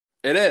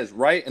It is,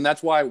 right? And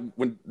that's why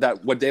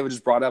what David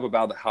just brought up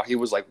about how he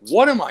was like,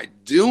 what am I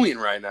doing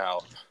right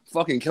now?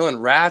 Fucking killing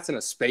rats in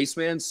a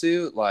spaceman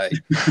suit. Like,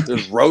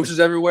 there's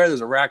roaches everywhere.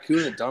 There's a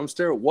raccoon in a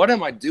dumpster. What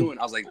am I doing?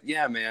 I was like,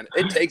 yeah, man,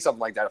 it takes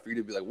something like that for you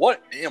to be like,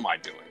 what am I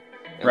doing?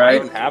 Am I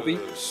even happy?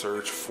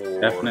 Search for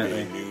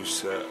Definitely. a new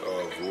set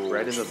of rules.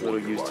 Bread is of little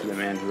use to the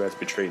man who has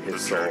betrayed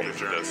his soul.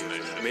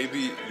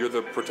 Maybe you're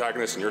the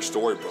protagonist in your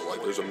story, but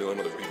like there's a million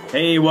other people.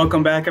 Hey,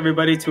 welcome back,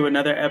 everybody, to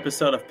another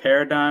episode of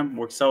Paradigm.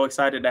 We're so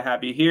excited to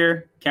have you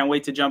here. Can't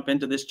wait to jump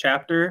into this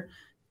chapter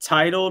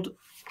titled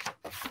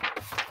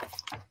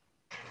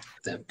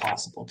The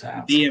Impossible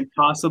Task. The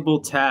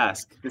Impossible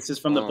Task. This is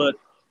from the book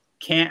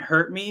Can't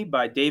Hurt Me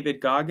by David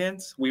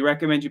Goggins. We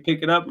recommend you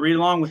pick it up, read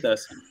along with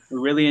us. We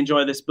really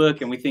enjoy this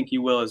book, and we think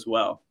you will as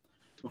well.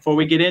 Before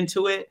we get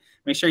into it,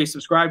 make sure you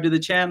subscribe to the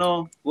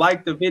channel,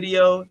 like the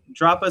video,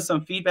 drop us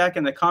some feedback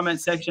in the comment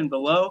section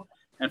below,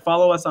 and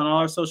follow us on all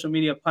our social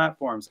media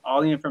platforms.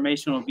 All the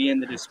information will be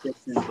in the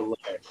description below.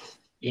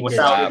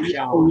 Without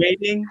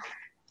waiting,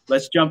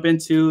 let's jump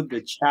into the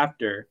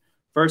chapter.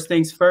 First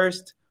things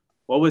first,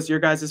 what was your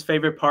guys'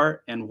 favorite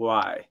part and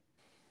why?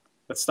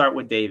 Let's start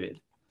with David.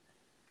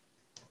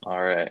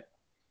 All right.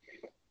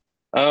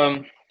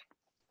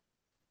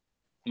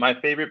 My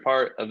favorite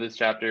part of this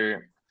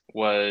chapter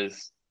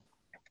was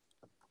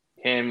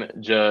him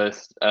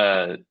just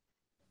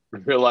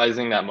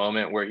realizing that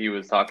moment where he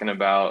was talking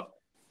about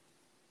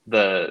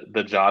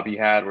the job he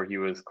had where he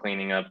was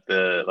cleaning up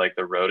the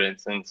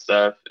rodents and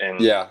stuff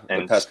and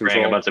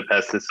spraying a bunch of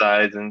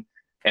pesticides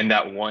and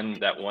that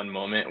one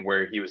moment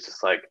where he was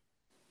just like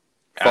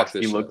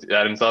he looked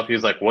at himself, he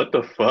was like, what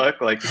the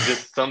fuck? Like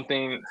just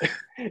something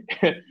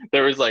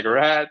there was like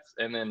rats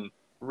and then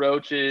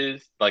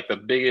roaches, like the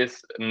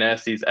biggest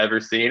nest he's ever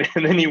seen.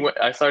 And then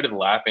I started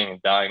laughing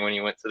and dying when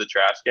he went to the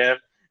trash can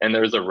and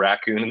there was a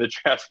raccoon in the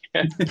trash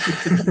can.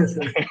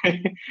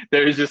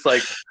 There was just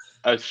like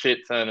a shit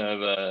ton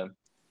of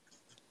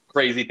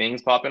crazy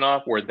things popping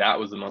off where that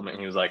was the moment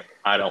he was like,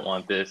 I don't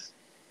want this.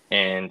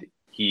 And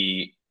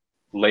he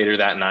later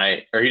that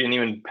night, or he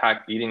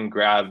didn't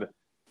grab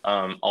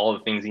all the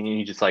things he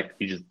needed.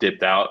 He just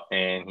dipped out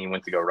and he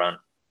went to go run.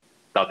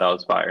 Thought that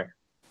was fire.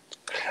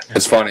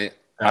 It's funny.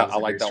 I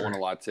like that one a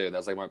lot too.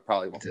 That's like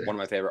probably one of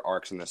my favorite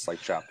arcs in this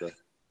chapter.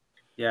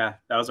 Yeah,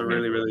 that was a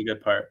really, really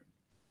good part.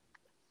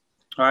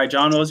 All right,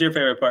 John, what was your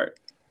favorite part?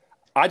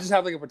 I just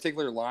have like a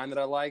particular line that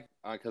I like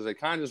because it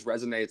kind of just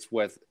resonates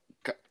with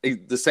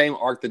the same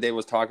arc that Dave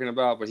was talking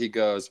about. But he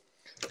goes,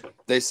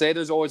 they say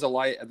there's always a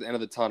light at the end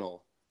of the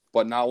tunnel,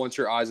 but not once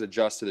your eyes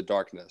adjust to the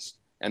darkness.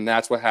 And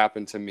that's what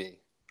happened to me.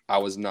 I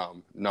was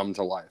numb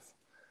to life.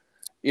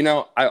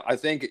 I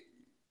think,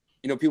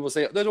 people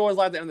say there's always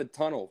light at the end of the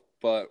tunnel,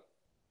 but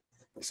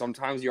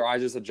sometimes your eyes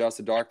just adjust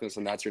to darkness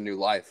and that's your new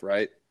life,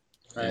 right?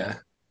 Yeah.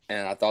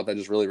 And I thought that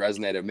just really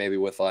resonated maybe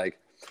with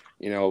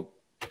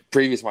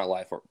previous in my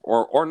life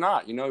or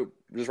not,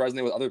 just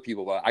resonate with other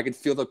people, but I could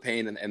feel the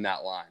pain in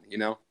that line,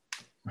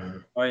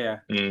 Oh yeah.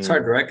 It's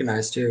hard to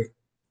recognize too.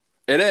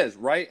 It is,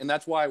 right? And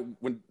that's why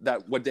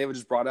what David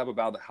just brought up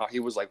about how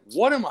he was like,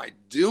 what am I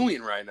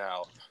doing right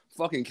now?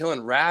 Fucking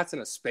killing rats in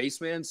a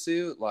spaceman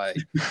suit. Like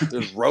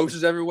there's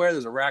roaches everywhere.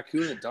 There's a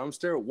raccoon in a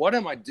dumpster. What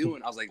am I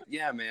doing? I was like,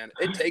 yeah, man,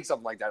 it takes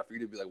something like that for you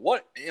to be like,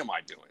 what am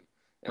I doing?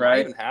 Am I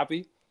even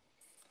happy?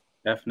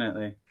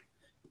 Definitely.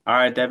 All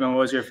right, Devin, what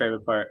was your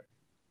favorite part?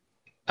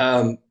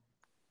 It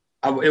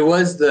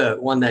was the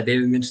one that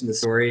David mentioned the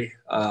story.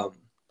 But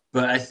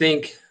I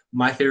think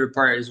my favorite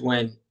part is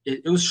when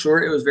it was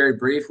short. It was very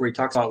brief where he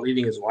talks about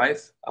leaving his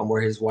wife,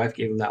 where his wife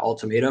gave him that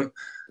ultimatum.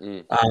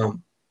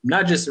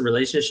 Not just in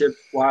relationship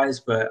wise,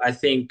 but I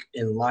think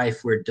in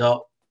life we're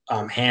dealt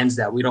hands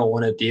that we don't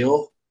want to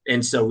deal.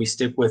 And so we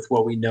stick with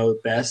what we know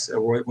best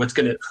or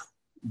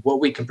what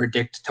we can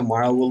predict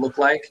tomorrow will look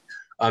like.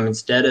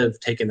 Instead of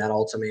taking that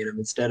ultimatum,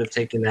 instead of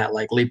taking that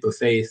like leap of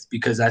faith,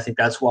 because I think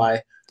that's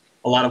why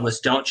a lot of us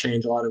don't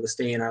change. A lot of us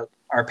stay in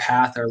our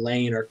path, our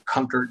lane, our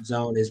comfort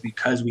zone is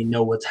because we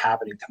know what's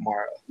happening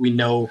tomorrow. We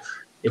know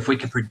if we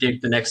can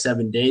predict the next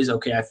 7 days,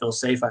 okay, I feel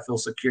safe, I feel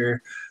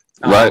secure.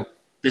 Right.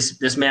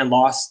 This man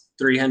lost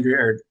 300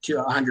 or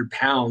 100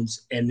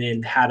 pounds and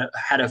then had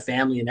a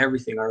family and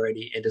everything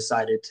already and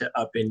decided to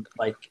up and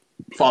like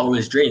follow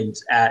his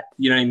dreams at,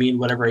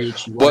 whatever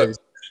age he was.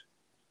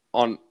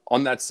 But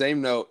on that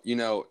same note,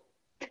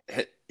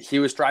 he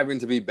was striving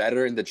to be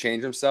better and to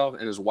change himself.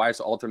 And his wife's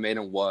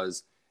ultimatum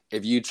was,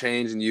 if you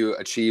change and you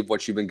achieve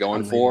what you've been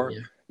going for,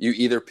 you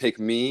either pick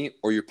me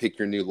or you pick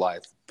your new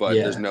life. But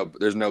there's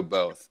no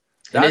both.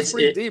 That's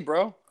pretty deep,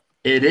 bro.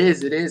 It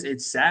is.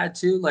 It's sad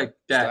too. Like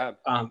that.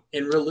 And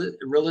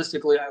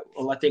realistically,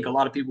 I think a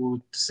lot of people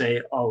would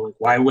say, "Oh,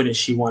 why wouldn't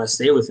she want to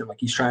stay with him? Like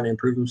he's trying to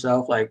improve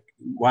himself. Like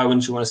why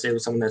wouldn't you want to stay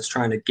with someone that's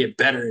trying to get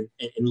better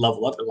and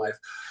level up in life?"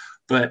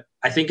 But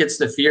I think it's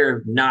the fear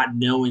of not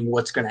knowing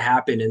what's going to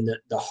happen and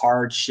the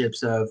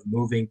hardships of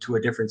moving to a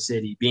different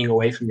city, being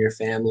away from your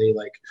family.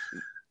 Like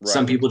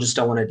some people just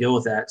don't want to deal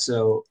with that.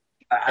 So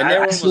and they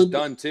were almost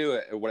done too.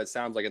 What it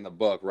sounds like in the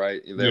book,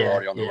 right? They were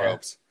already on the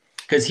ropes.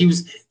 because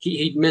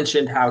he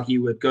mentioned how he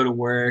would go to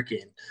work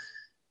and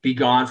be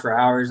gone for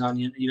hours on,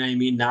 you know what I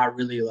mean? Not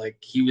really like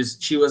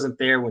she wasn't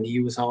there when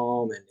he was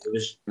home, and it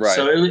was Right.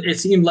 So it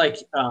seemed like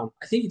I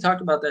think he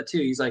talked about that too.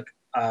 He's like,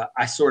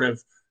 I sort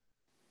of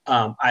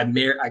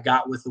I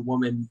got with a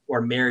woman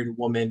or married a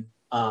woman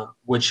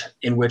which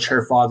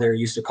her father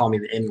used to call me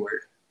the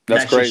N-word.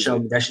 That's crazy.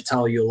 That should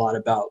tell you a lot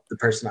about the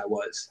person I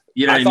was.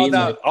 You know what I thought mean?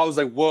 that, I was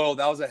like, whoa,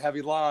 that was a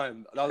heavy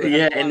line.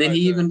 And then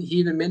he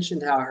even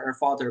mentioned how her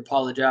father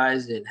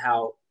apologized and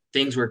how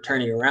things were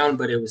turning around,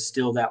 but it was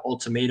still that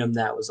ultimatum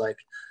that was like,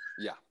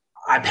 yeah,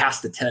 I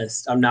passed the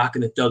test. I'm not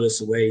going to throw this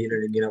away. You know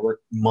what I mean? I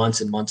worked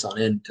months and months on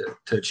end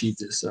to achieve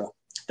this. So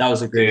that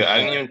was a great. Dude, I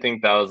didn't even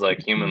think that was like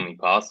humanly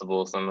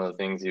possible. Some of the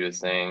things he was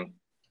saying,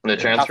 the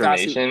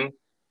transformation.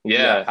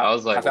 I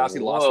was like, how fast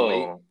he lost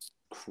weight.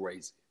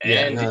 Crazy.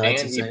 And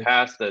he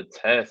passed the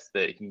test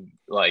that he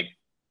like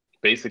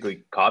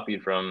basically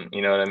copied from,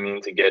 you know what I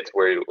mean, to get to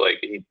where like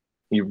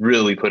he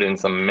really put in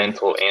some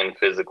mental and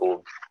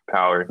physical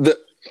power.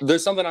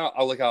 There's something I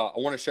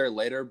want to share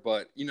later,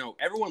 but you know,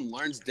 everyone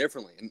learns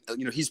differently, and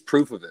you know, he's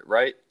proof of it,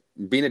 right?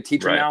 Being a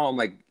teacher now, I'm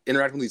like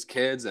interacting with these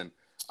kids, and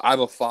I have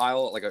a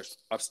file, like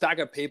a stack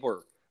of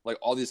paper, like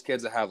all these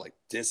kids that have like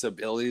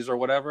disabilities or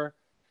whatever.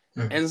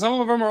 Mm-hmm. And some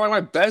of them are like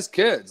my best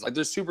kids. Like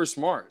they're super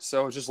smart.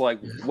 So it's just like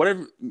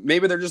whatever.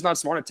 Maybe they're just not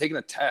smart at taking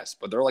a test,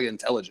 but they're like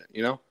intelligent,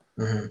 you know.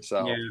 Mm-hmm.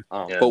 So,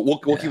 but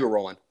we'll keep it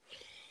rolling.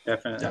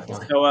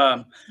 Definitely.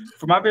 So,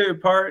 for my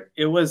favorite part,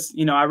 it was,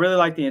 you know, I really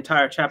liked the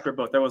entire chapter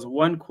book. There was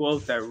one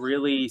quote that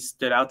really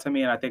stood out to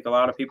me, and I think a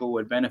lot of people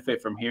would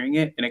benefit from hearing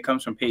it. And it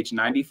comes from page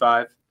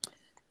 95.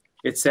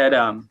 It said,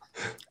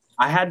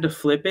 "I had to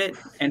flip it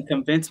and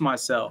convince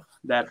myself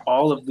that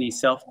all of the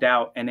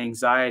self-doubt and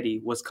anxiety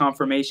was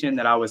confirmation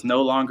that I was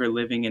no longer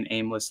living an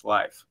aimless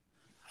life."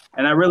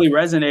 And that really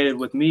resonated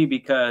with me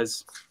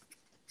because,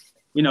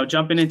 you know,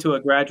 jumping into a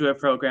graduate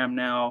program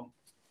now,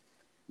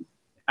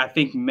 I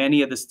think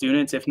many of the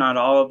students, if not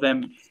all of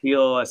them,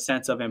 feel a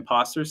sense of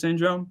imposter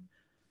syndrome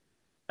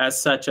as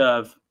such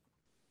of,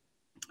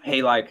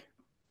 hey, like,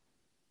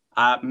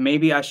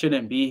 maybe I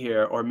shouldn't be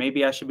here, or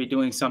maybe I should be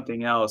doing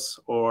something else,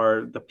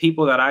 or the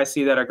people that I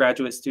see that are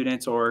graduate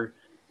students or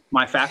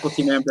my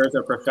faculty members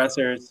or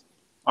professors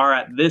are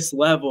at this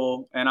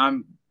level and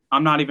I'm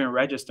not even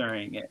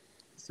registering it.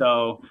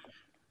 So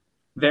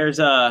there's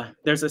a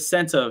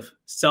sense of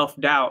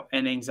self-doubt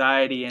and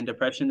anxiety and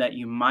depression that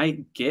you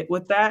might get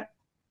with that.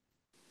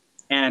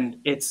 And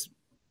it's,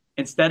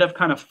 instead of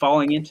kind of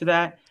falling into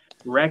that,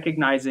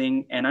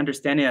 recognizing and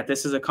understanding that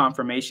this is a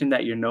confirmation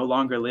that you're no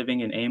longer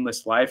living an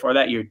aimless life, or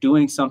that you're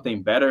doing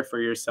something better for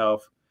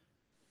yourself.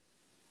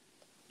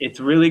 It's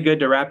really good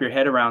to wrap your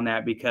head around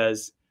that,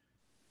 because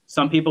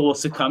some people will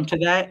succumb to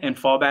that and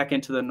fall back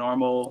into the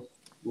normal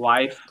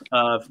life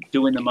of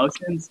doing the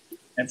motions.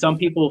 And some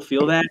people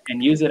feel that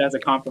and use it as a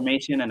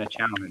confirmation and a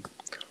challenge.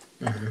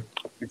 Mm-hmm.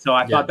 And so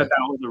I thought that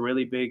was a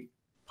really big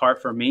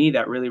part for me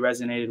that really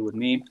resonated with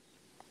me.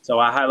 So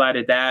I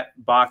highlighted that,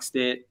 boxed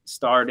it,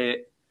 starred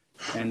it.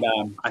 And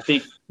I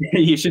think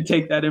you should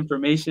take that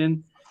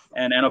information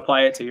and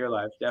apply it to your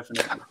life.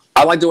 Definitely.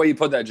 I like the way you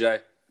put that, Jay,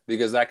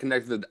 because that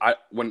connected.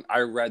 When I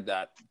read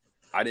that,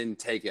 I didn't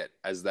take it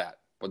as that.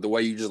 But the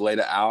way you just laid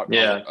it out,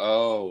 I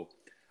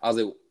was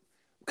like,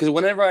 because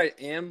whenever I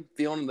am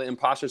feeling the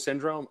imposter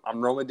syndrome,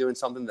 I'm normally doing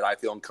something that I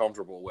feel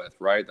uncomfortable with,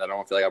 right? That I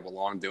don't feel like I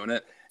belong doing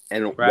it.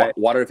 And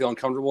why do I feel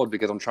uncomfortable?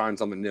 Because I'm trying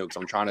something new, because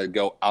I'm trying to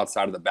go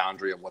outside of the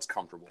boundary of what's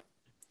comfortable.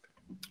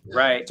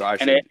 Right. So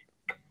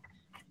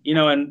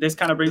and this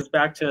kind of brings us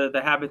back to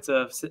the habits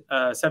of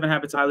 7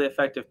 Habits of Highly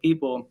Effective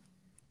People.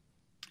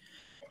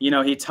 You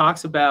know, he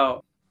talks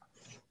about,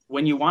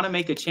 when you want to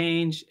make a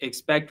change,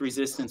 expect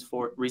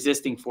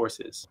resisting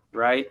forces,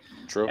 right?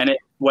 True. And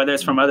whether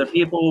it's from other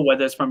people,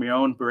 whether it's from your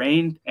own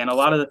brain, and a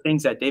lot of the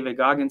things that David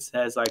Goggins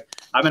says, like,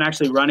 I've been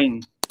actually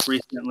running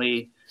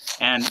recently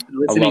and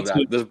listening I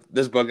love that.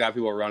 This book got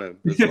people running.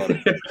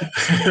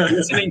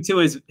 Listening to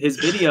his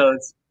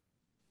videos,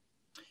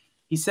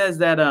 he says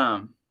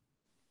that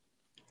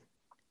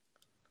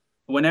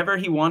whenever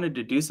he wanted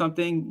to do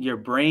something, your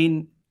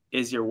brain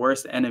is your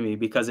worst enemy,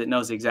 because it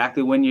knows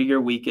exactly when you're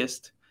your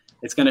weakest.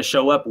 It's going to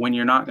show up when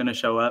you're not going to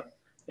show up.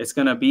 It's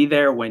going to be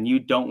there when you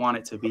don't want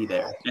it to be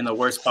there, in the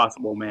worst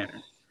possible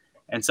manner.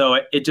 And so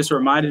it just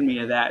reminded me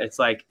of that. It's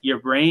like your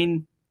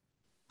brain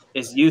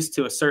is used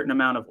to a certain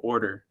amount of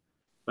order,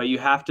 but you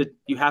have to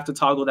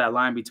toggle that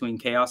line between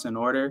chaos and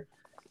order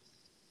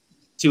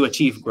to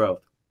achieve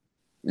growth.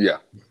 Yeah.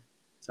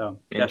 So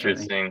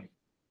interesting.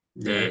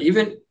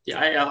 Definitely.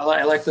 Yeah,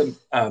 I like the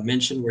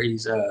mention where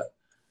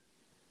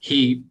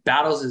he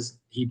battles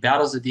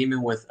the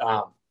demon with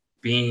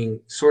being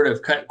sort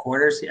of cut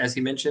corners. As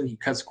he mentioned, he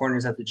cuts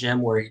corners at the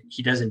gym where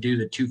he doesn't do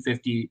the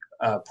 250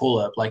 pull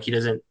up, like he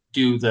doesn't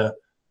do the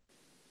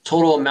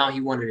total amount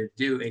he wanted to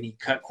do, and he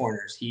cut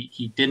corners.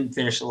 He didn't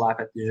finish the lap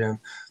at the gym,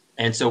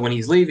 and so when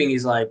he's leaving,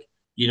 he's like,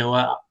 you know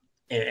what?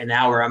 In an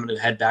hour, I'm going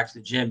to head back to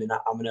the gym, and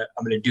I'm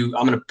going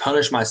to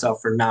punish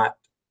myself for not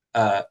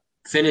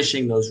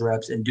finishing those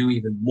reps and do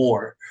even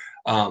more.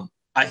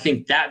 I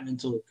think that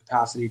mental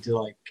capacity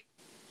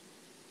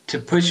to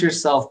push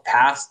yourself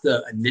past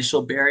the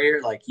initial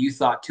barrier, like you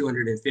thought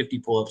 250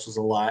 pull-ups was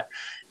a lot.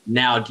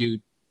 Now do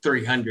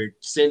 300.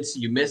 Since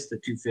you missed the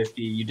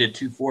 250, you did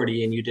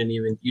 240, and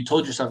you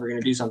told yourself you're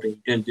going to do something,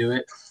 you didn't do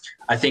it.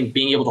 I think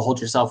being able to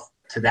hold yourself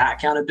to that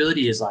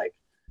accountability is a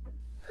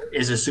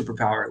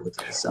superpower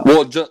within itself.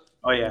 Well, just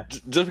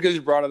because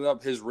you brought it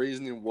up, his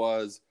reasoning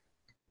was,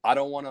 I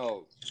don't want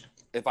to,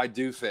 if I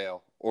do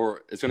fail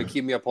or it's going to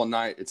keep me up all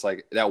night, it's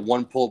like that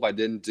one pull-up I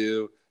didn't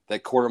do,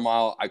 that quarter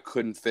mile I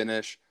couldn't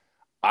finish.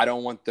 I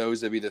don't want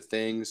those to be the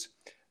things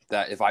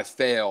that if I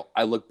fail,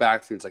 I look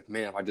back through. It's like,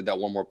 man, if I did that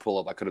one more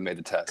pull-up, I could have made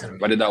the test.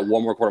 If I did that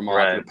one more quarter mile,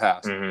 I could have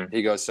passed. Mm-hmm.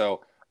 He goes,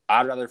 so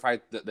I'd rather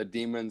fight the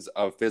demons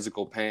of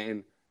physical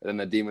pain than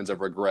the demons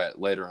of regret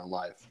later in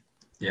life.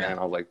 Yeah. And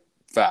I was like,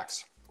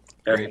 facts.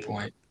 Great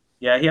point.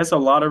 Yeah, he has a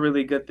lot of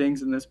really good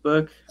things in this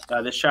book.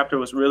 This chapter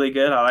was really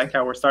good. I like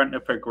how we're starting to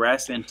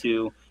progress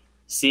into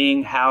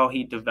seeing how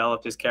he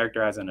developed his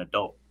character as an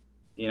adult,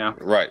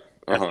 Right.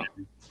 Uh-huh.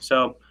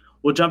 So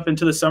we'll jump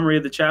into the summary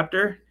of the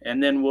chapter,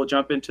 and then we'll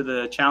jump into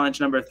the challenge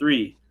number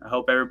 3. I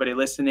hope everybody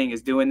listening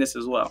is doing this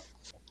as well.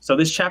 So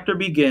this chapter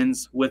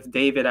begins with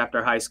David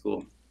after high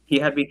school. He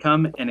had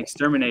become an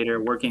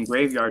exterminator working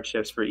graveyard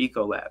shifts for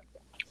Ecolab.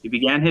 He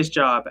began his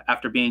job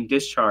after being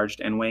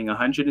discharged and weighing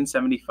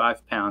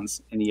 175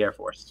 pounds in the Air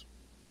Force.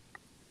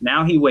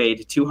 Now he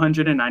weighed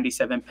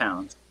 297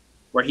 pounds,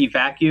 where he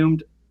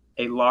vacuumed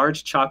a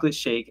large chocolate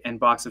shake and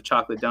box of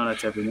chocolate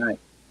donuts every night.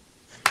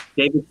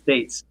 David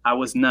states, I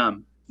was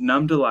numb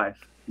to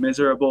life,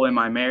 miserable in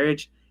my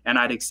marriage, and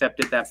I'd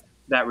accepted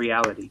that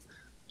reality.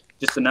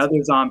 Just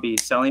another zombie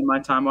selling my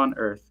time on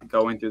Earth,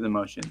 going through the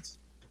motions.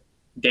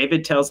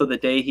 David tells of the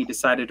day he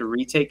decided to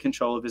retake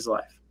control of his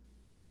life.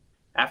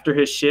 After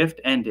his shift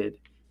ended,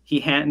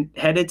 he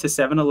headed to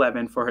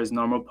 7-Eleven for his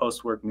normal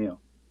post-work meal,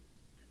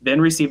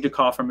 then received a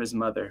call from his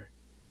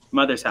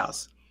mother's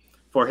house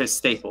for his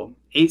staple,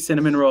 8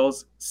 cinnamon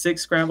rolls, 6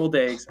 scrambled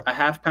eggs, a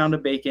half pound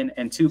of bacon,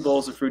 and 2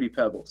 bowls of Fruity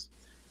Pebbles.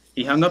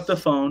 He hung up the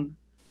phone,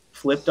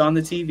 flipped on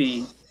the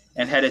TV,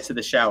 and headed to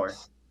the shower,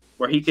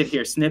 where he could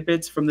hear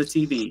snippets from the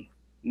TV,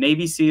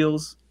 Navy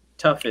SEALs,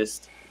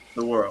 Toughest,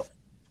 the World.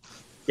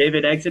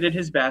 David exited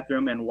his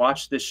bathroom and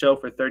watched the show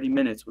for 30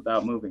 minutes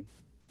without moving.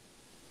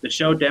 The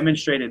show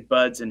demonstrated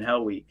BUD/S and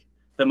Hell Week,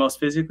 the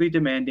most physically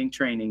demanding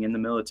training in the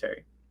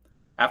military.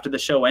 After the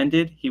show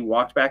ended, he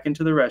walked back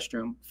into the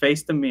restroom,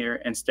 faced the mirror,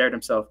 and stared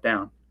himself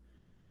down.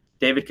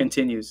 David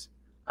continues,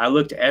 I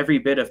looked every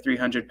bit of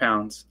 300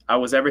 pounds. I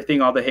was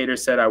everything all the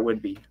haters said I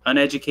would be,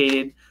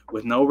 uneducated,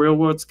 with no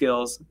real-world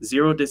skills,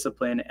 0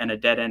 discipline, and a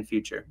dead-end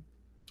future.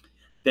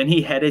 Then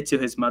he headed to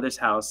his mother's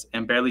house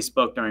and barely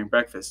spoke during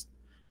breakfast.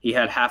 He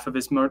had half of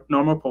his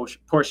normal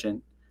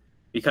portion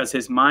because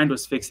his mind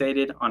was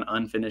fixated on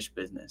unfinished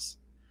business.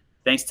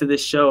 Thanks to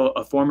this show,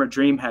 a former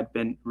dream had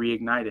been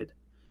reignited.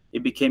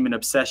 It became an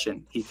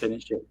obsession he couldn't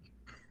shake.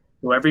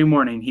 So every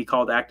morning, he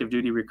called active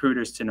duty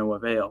recruiters to no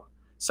avail.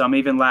 Some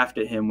even laughed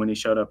at him when he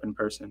showed up in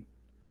person.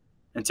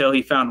 Until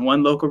he found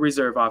one local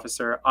reserve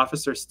officer,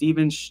 Officer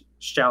Stephen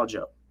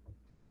Staljo.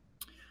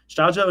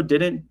 Staljo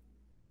didn't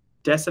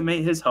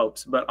decimate his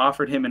hopes, but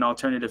offered him an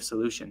alternative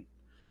solution.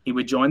 He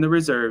would join the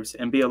reserves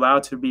and be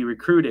allowed to be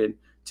recruited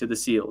to the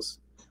SEALs.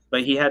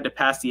 But he had to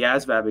pass the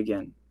ASVAB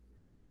again,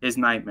 his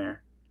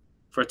nightmare.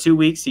 For 2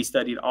 weeks, he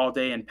studied all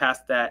day and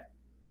passed that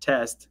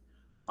test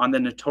on the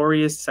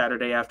notorious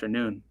Saturday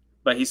afternoon.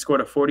 But he scored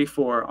a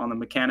 44 on the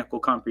mechanical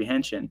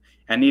comprehension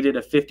and needed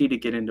a 50 to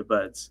get into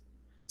BUD/S.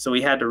 So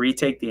he had to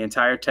retake the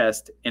entire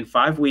test in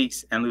 5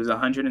 weeks and lose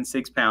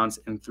 106 pounds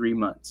in 3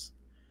 months.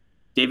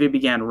 David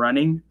began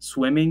running,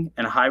 swimming,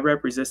 and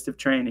high-rep resistive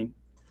training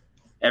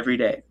every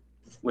day.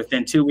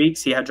 Within 2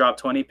 weeks, he had dropped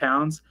 20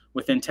 pounds.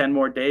 Within 10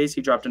 more days,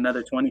 he dropped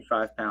another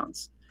 25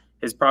 pounds.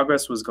 His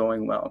progress was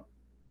going well.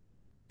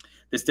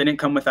 This didn't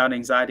come without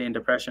anxiety and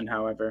depression,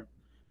 however,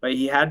 but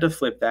he had to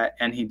flip that,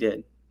 and he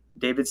did.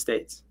 David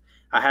states,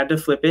 I had to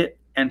flip it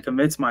and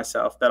convince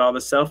myself that all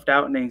the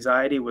self-doubt and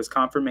anxiety was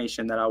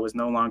confirmation that I was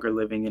no longer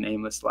living an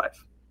aimless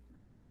life.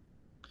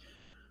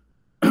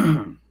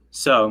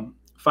 So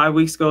 5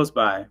 weeks goes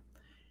by,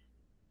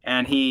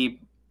 and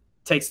he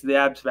takes the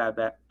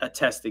ASVAB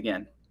test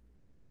again.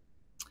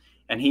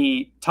 And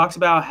he talks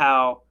about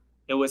how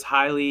it was a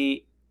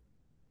highly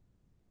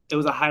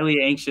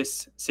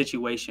anxious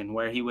situation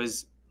where he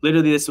was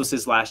literally, this was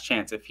his last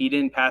chance. If he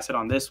didn't pass it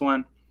on this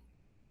one,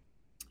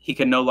 he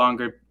could no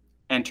longer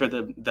enter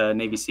the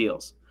Navy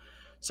SEALs.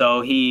 So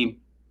he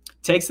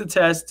takes the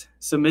test,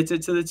 submits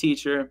it to the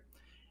teacher,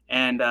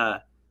 and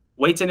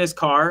waits in his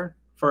car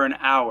for an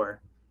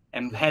hour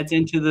and heads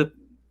into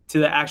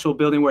the actual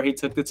building where he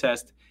took the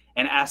test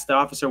and asked the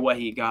officer what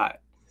he got.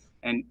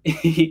 And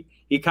he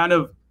kind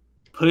of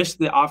pushed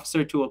the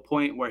officer to a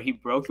point where he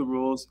broke the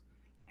rules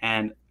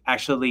and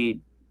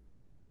actually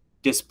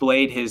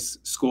displayed his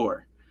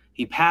score.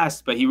 He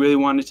passed, but he really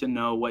wanted to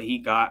know what he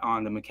got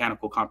on the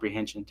mechanical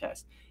comprehension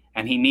test.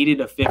 And he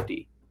needed a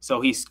 50.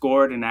 So he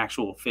scored an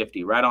actual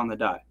 50 right on the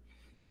dot.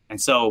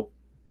 And so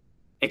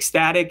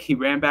ecstatic, he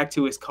ran back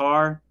to his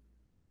car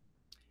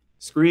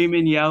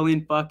screaming,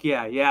 yelling, fuck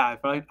yeah,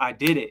 I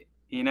did it.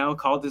 You know,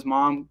 called his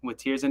mom with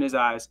tears in his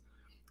eyes,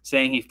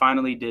 saying he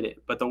finally did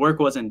it. But the work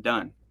wasn't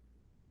done.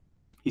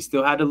 He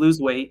still had to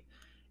lose weight,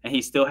 and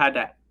he still had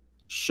to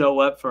show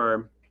up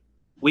for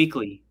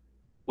weekly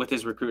with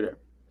his recruiter.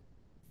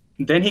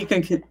 Then he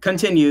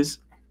continues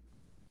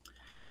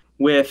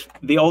with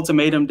the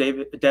ultimatum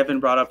Devin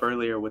brought up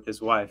earlier with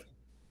his wife,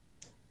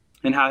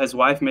 and how his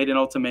wife made an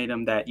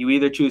ultimatum that you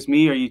either choose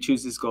me or you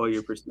choose this goal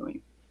you're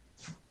pursuing.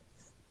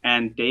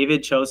 And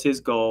David chose his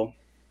goal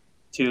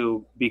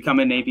to become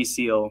a Navy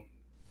SEAL,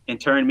 in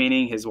turn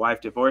meaning his wife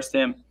divorced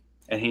him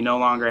and he no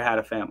longer had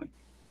a family.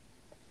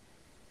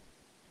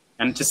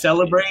 And to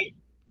celebrate,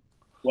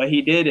 what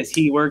he did is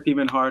he worked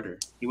even harder.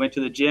 He went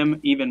to the gym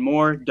even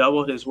more,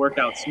 doubled his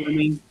workouts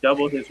swimming,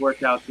 doubled his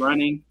workouts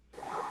running,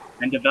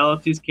 and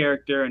developed his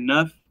character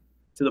enough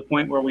to the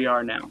point where we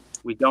are now.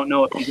 We don't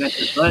know if he's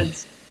entered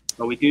buds,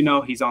 but we do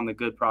know he's on the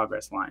good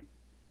progress line.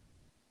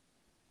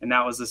 And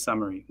that was the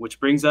summary, which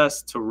brings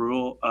us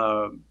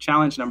to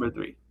challenge number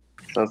 3.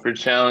 So for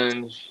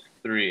challenge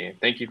 3,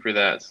 thank you for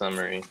that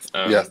summary.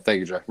 Yeah, thank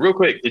you, Jack. Real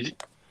quick,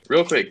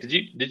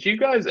 did you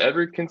guys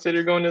ever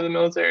consider going to the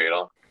military at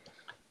all?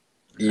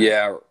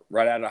 Yeah,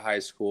 right out of high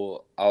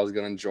school, I was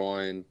gonna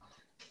join.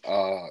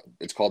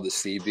 It's called the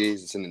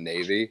Seabees. It's in the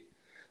Navy,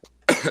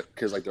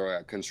 because like they're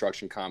a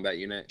construction combat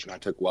unit, and I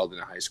took welding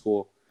in high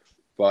school.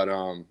 But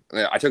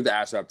I took the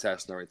ASVAB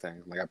test and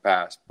everything. Like I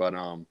passed, but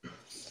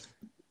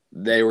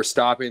they were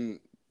stopping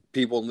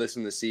people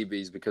enlisting the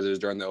Seabees because it was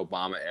during the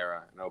Obama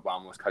era, and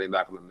Obama was cutting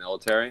back on the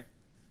military.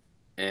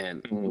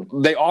 And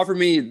they offered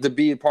me to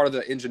be part of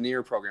the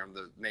engineer program of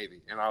the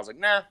Navy, and I was like,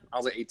 nah. I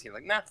was like 18,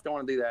 like nah, don't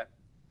want to do that.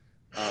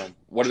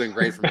 Would have been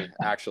great for me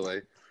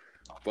actually,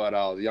 but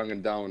I was young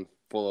and dumb,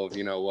 full of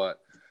you know what.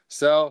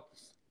 So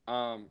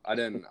I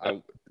didn't. I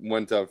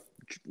went to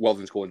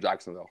welding school in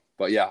Jacksonville,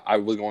 but yeah, I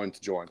was going to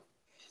join.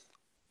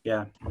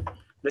 Yeah,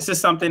 this is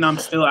something I'm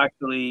still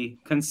actually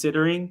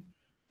considering.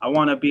 I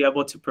want to be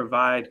able to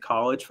provide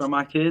college for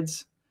my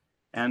kids,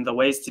 and the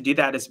ways to do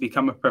that is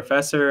become a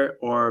professor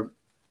or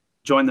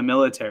join the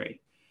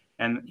military.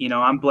 And you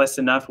know, I'm blessed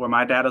enough where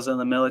my dad was in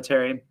the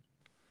military,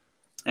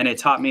 and it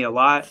taught me a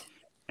lot.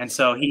 And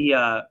so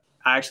I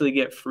actually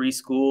get free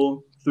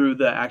school through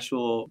the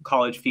actual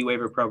college fee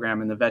waiver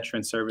program in the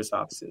veteran service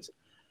offices.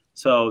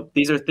 So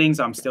these are things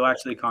I'm still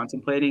actually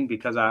contemplating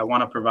because I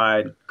want to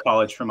provide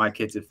college for my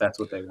kids if that's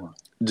what they want.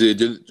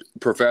 Dude,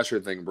 professor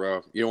thing,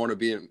 bro. You don't want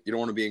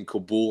to be in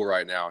Kabul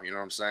right now. You know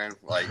what I'm saying?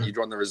 Like you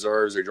join the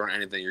reserves or join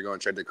anything, you're going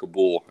straight to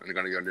Kabul and you're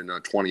going to go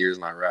into 20 years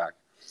in Iraq.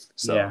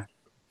 So yeah,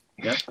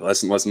 yep.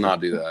 Let's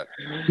not do that.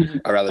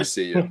 I'd rather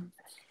see you.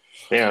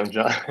 Damn,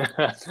 John.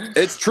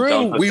 It's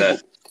true.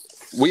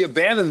 We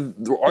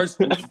abandoned our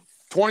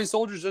 20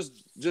 soldiers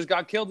just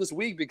got killed this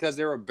week because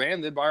they were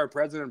abandoned by our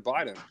President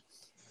Biden.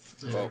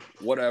 So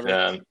whatever.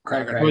 Yeah. Who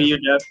are you,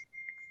 Jeff?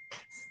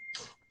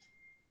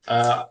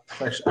 I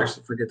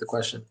actually forget the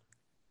question.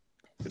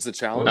 It's a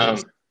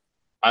challenge.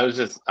 I was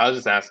just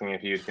asking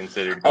if you had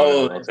considered going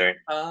to the military.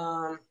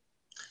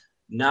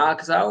 Nah,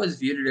 because I always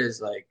viewed it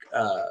as like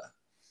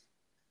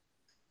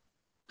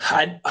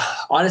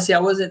honestly I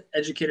wasn't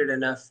educated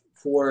enough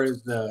for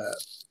the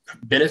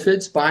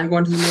benefits behind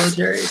going to the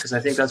military, because I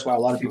think that's why a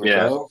lot of people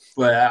go.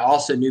 But I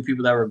also knew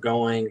people that were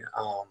going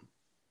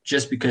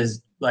just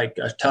because like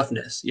a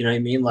toughness, you know what I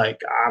mean? Like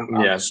I'm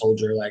a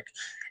soldier, like,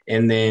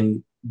 and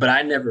then, but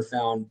I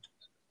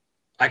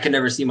could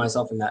never see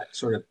myself in that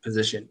sort of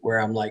position where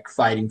I'm like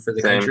fighting for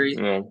the country.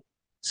 Yeah.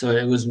 So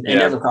it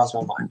never crossed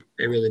my mind.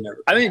 It really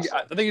never. I think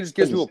it just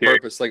gives people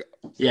purpose. Like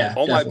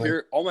all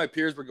definitely. my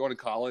peers were going to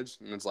college,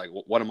 and it's like,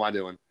 what am I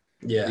doing?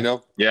 Yeah. You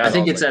know? Yeah. I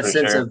think it's that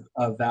sense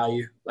of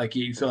value. Like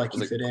you feel like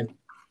you fit in.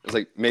 It's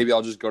like, maybe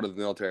I'll just go to the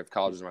military if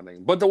college is my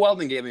thing. But the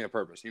welding gave me a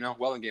purpose, you know?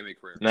 Welding gave me a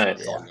career. Nice.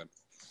 So it's all good.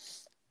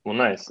 Well,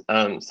 nice.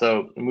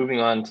 So moving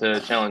on to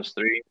challenge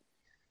 3.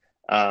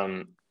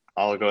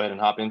 I'll go ahead and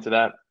hop into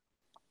that.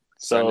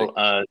 So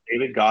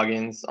David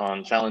Goggins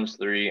on challenge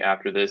 3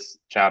 after this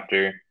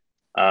chapter,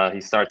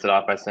 he starts it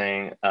off by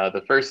saying,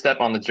 the first step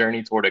on the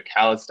journey toward a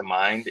calloused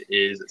mind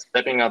is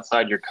stepping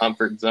outside your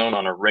comfort zone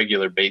on a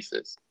regular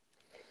basis.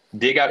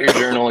 Dig out your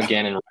journal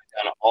again and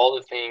write down all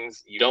the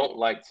things you don't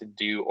like to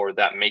do or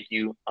that make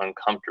you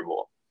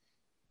uncomfortable,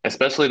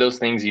 especially those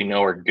things you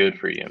know are good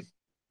for you.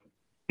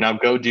 Now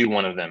go do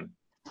one of them,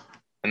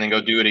 and then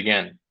go do it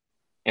again.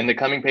 In the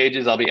coming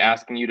pages, I'll be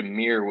asking you to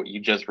mirror what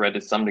you just read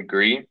to some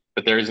degree,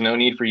 but there is no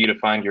need for you to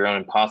find your own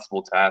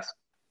impossible task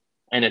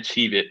and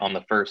achieve it on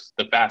the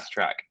fast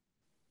track.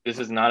 This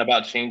is not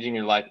about changing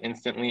your life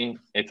instantly.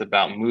 It's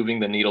about moving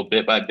the needle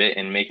bit by bit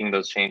and making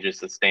those changes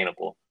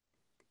sustainable.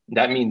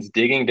 That means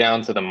digging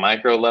down to the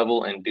micro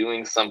level and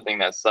doing something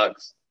that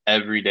sucks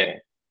every day.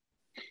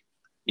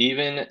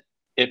 Even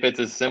if it's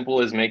as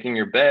simple as making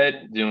your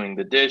bed, doing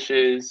the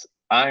dishes,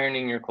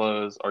 ironing your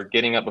clothes, or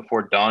getting up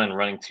before dawn and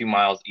running 2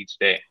 miles each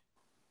day.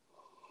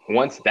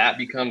 Once that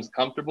becomes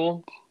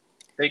comfortable,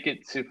 take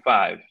it to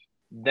 5,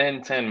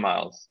 then 10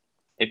 miles.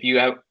 If you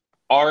have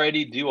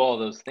already do all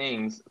those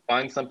things,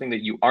 find something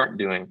that you aren't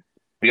doing.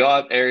 We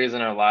all have areas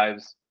in our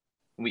lives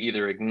we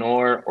either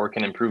ignore or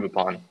can improve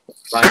upon.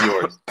 Find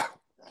yours.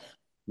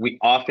 We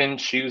often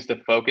choose to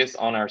focus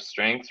on our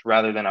strengths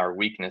rather than our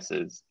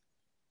weaknesses.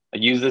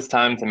 Use this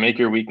time to make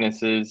your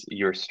weaknesses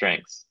your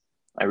strengths.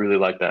 I really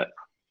like that.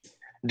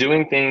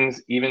 Doing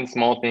things, even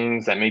small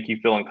things that make you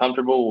feel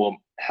uncomfortable, will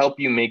help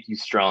you make you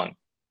strong.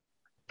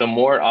 The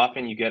more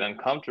often you get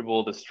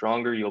uncomfortable, the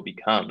stronger you'll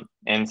become.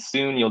 And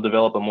soon you'll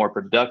develop a more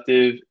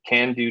productive,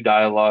 can-do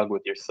dialogue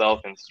with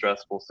yourself in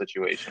stressful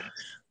situations.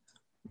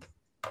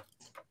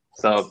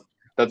 So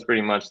that's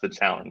pretty much the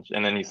challenge.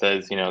 And then he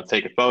says,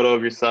 take a photo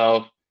of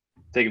yourself,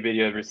 take a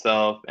video of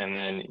yourself, and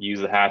then use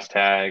the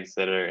hashtags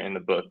that are in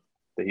the book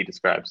that he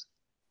describes.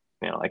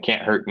 I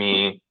can't hurt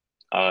me,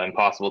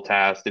 impossible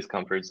task,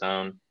 discomfort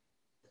zone.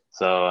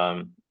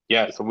 So,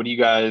 so what do you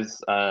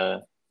guys,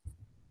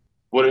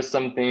 what are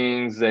some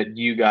things that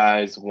you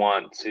guys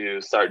want to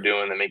start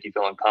doing that make you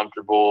feel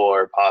uncomfortable,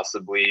 or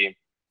possibly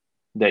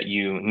that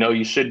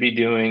you should be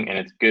doing and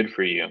it's good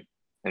for you,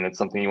 and it's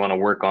something you want to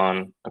work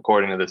on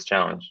according to this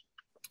challenge?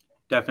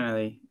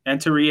 Definitely. And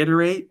to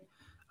reiterate,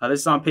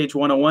 this is on page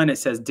 101. It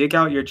says, dig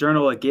out your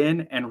journal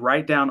again and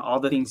write down all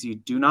the things you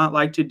do not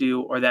like to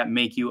do or that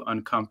make you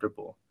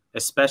uncomfortable,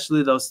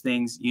 especially those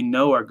things you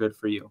know are good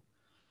for you.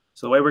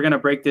 So the way we're going to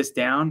break this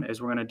down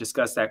is we're going to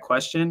discuss that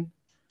question,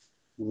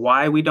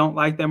 why we don't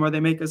like them or they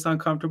make us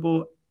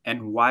uncomfortable,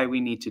 and why we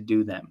need to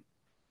do them.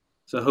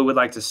 So who would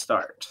like to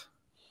start?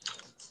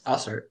 I'll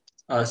start,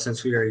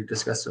 since we already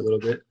discussed it a little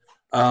bit.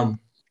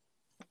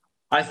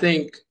 I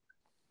think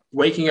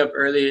waking up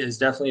early has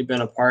definitely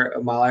been a part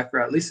of my life for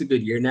at least a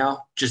good year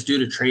now, just due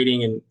to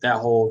trading and that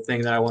whole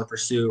thing that I want to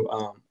pursue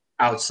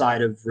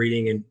outside of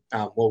reading and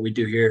what we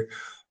do here.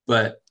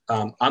 But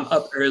I'm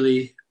up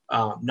early,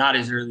 not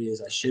as early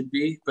as I should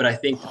be, but I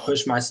think to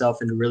push myself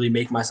and to really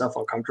make myself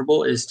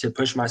uncomfortable is to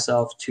push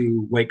myself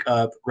to wake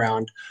up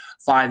around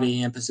 5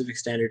 a.m. Pacific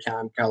Standard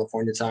Time,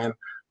 California time,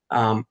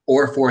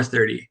 or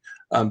 4:30,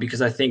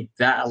 because I think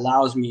that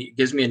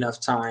gives me enough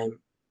time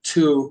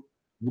to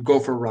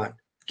go for a run,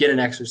 get an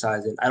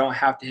exercise in. I don't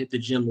have to hit the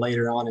gym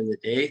later on in the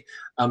day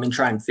and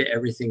try and fit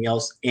everything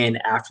else in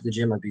after the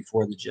gym or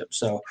before the gym.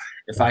 So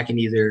if I can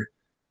either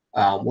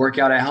work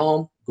out at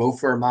home, go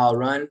for a mile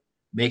run,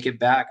 make it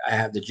back, I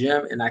have the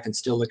gym, and I can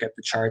still look at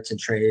the charts and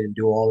trade and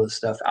do all the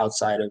stuff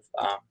outside of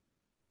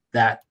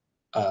that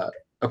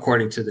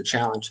according to the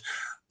challenge.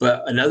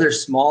 But another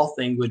small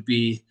thing would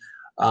be,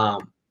 I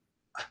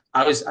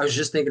was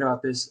just thinking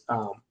about this.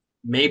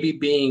 Maybe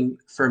being,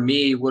 for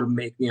me, what would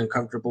make me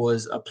uncomfortable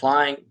is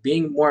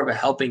being more of a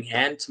helping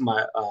hand to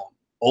my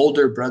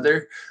older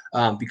brother,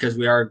 because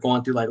we are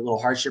going through like a little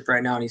hardship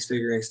right now and he's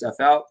figuring stuff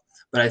out.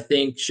 But I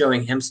think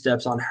showing him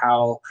steps on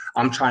how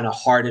I'm trying to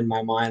harden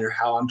my mind, or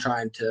how I'm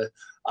trying to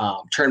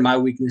turn my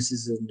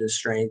weaknesses into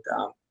strength,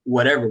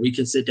 whatever, we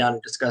can sit down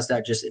and discuss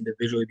that just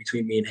individually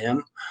between me and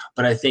him.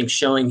 But I think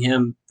showing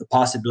him the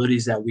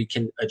possibilities that we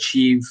can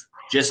achieve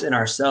just in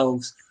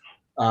ourselves,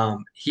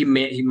 he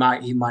might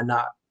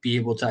not be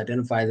able to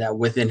identify that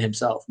within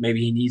himself.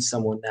 Maybe he needs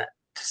someone to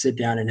sit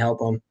down and help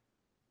him.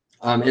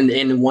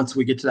 And once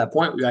we get to that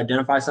point, we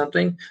identify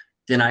something,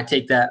 then I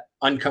take that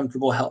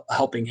uncomfortable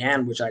helping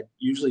hand, which I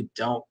usually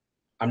don't.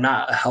 I'm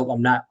not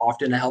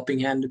often a helping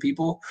hand to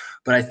people,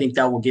 but I think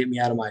that will get me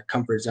out of my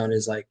comfort zone,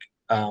 is like,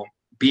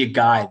 be a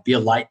guide, be a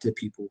light to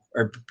people,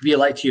 or be a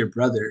light to your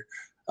brother,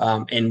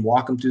 and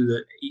walk him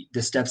through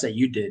the steps that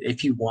you did.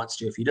 If he wants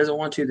to, if he doesn't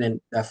want to, then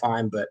that's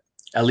fine, but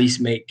at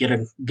least get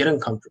him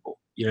comfortable.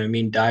 You know what I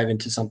mean? Dive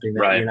into something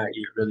that you're not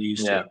really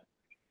used to.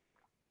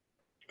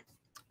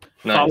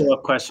 Nice.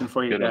 Follow-up question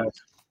for you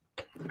guys.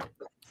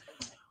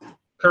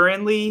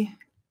 Currently,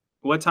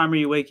 what time are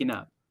you waking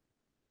up?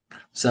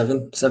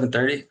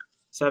 7:30.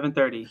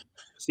 7:30.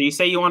 So you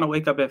say you want to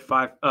wake up at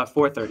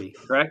 4:30,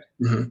 correct?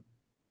 Mm-hmm.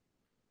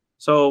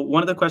 So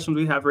one of the questions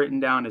we have written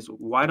down is,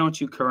 why don't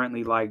you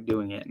currently like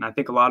doing it? And I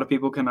think a lot of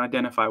people can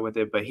identify with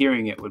it, but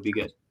hearing it would be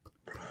good.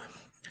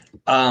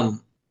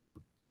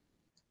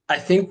 I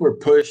think we're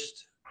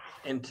pushed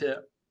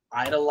into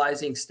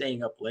idolizing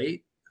staying up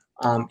late.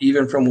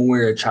 Even from when we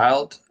were a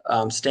child,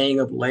 staying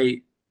up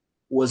late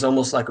was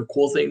almost like a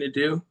cool thing to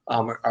do.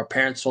 Our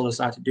parents told us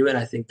not to do it. And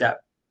I think that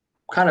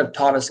kind of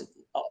taught us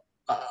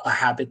a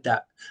habit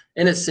that,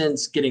 in a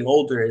sense, getting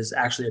older is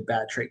actually a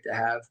bad trait to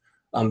have,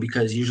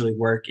 because usually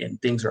work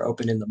and things are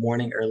open in the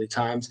morning, early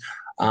times,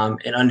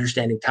 and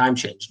understanding time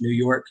change. New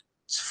York,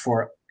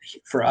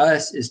 for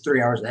us, is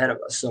 3 hours ahead of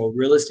us. So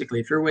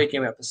realistically, if you're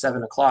waking up at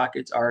 7 o'clock,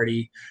 it's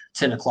already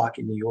 10 o'clock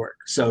in New York.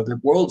 So the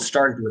world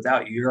started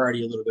without you. You're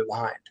already a little bit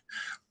behind.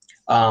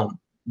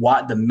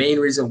 The main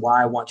reason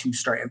why I want to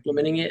start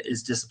implementing it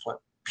is discipline,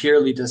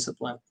 purely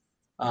discipline.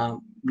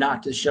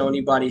 Not to show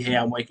anybody, hey,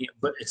 I'm waking up,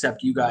 but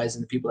except you guys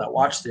and the people that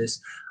watch this,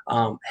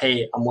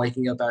 hey, I'm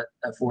waking up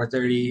at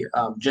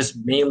 4:30. Just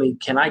mainly,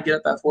 can I get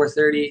up at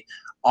 4:30?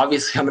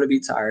 Obviously, I'm going to be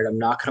tired. I'm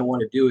not going to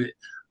want to do it.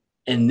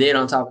 And then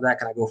on top of that,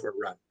 can I go for a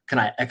run? Can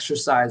I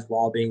exercise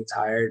while being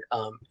tired?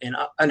 And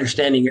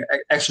understanding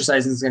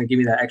exercising is going to give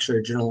me that extra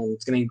adrenaline.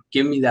 It's going to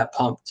give me that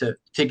pump to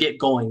get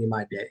going in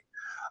my day.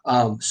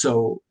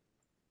 So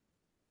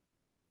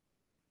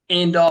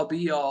end all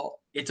be all,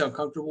 it's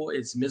uncomfortable,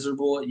 it's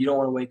miserable. You don't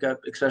want to wake up,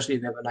 especially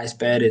if you have a nice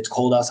bed, it's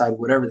cold outside,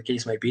 whatever the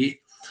case might be.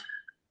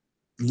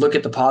 Look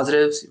at the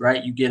positives,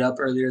 right? You get up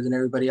earlier than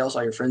everybody else.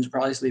 All your friends are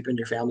probably sleeping.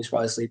 Your family's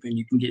probably sleeping.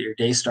 You can get your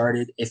day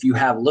started. If you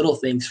have little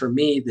things, for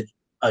me,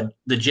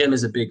 the gym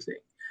is a big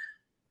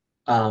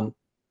thing.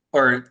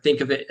 Or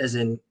think of it as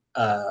in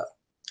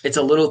it's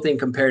a little thing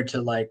compared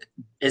to like,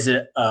 is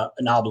it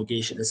an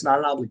obligation? It's not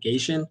an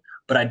obligation,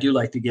 but I do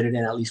like to get it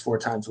in at least 4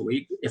 times a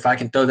week. If I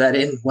can throw that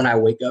in when I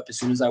wake up, as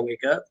soon as I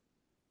wake up,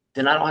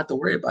 then I don't have to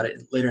worry about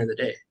it later in the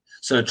day.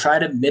 So try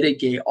to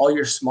mitigate all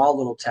your small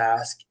little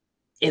tasks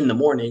in the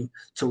morning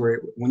to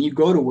where when you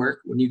go to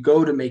work, when you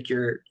go to make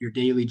your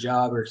daily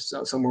job or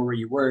somewhere where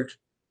you work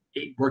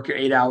your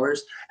 8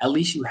 hours, at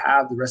least you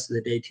have the rest of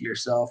the day to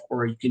yourself,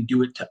 or you can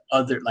do it to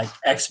other, like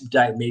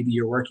expedite. Maybe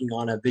you're working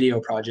on a video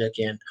project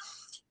and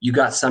you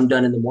got some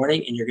done in the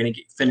morning and you're going to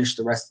get finished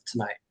the rest of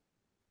tonight.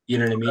 You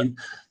know what I mean?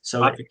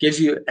 So it gives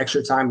you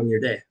extra time in your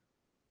day.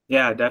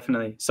 Yeah,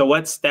 definitely. So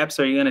what steps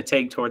are you going to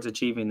take towards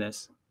achieving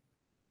this?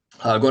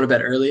 Go to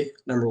bed early,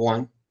 number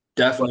one.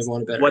 Definitely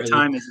going to bed early. What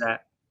time is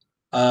that?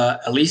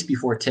 At least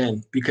before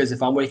 10, because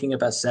if I'm waking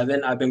up at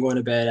 7, I've been going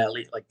to bed at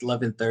least like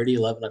 11:30,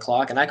 11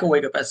 o'clock, and I can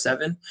wake up at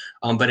 7,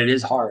 but it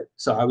is hard.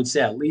 So I would say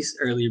at least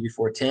earlier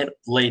before 10,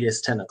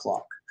 latest 10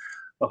 o'clock.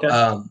 Okay.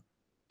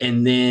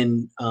 And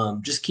then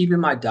just keeping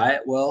my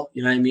diet well,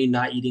 you know what I mean?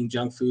 Not eating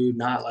junk food,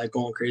 not like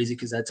going crazy,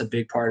 because that's a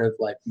big part of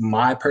like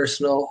my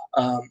personal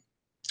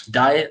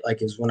diet.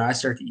 Like is when I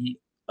start to eat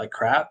like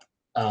crap,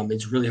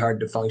 it's really hard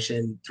to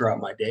function throughout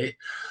my day.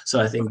 So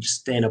I think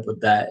just staying up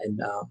with that and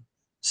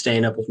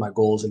staying up with my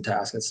goals and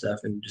tasks and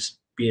stuff, and just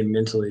being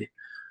mentally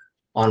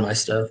on my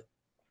stuff.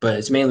 But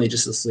it's mainly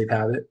just a sleep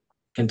habit,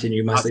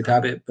 continue my sleep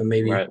habit, but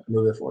maybe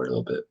move it forward a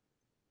little bit.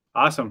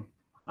 Awesome.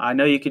 I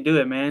know you can do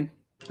it, man.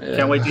 Yeah.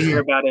 Can't wait to hear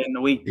about it in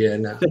a week. Yeah,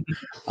 no.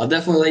 I'll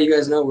definitely let you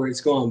guys know where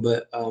it's going.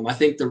 But I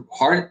think the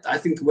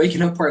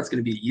waking up part is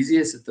going to be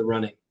easiest at the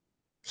running.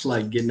 It's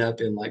like getting up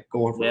and like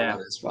going for a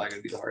run is probably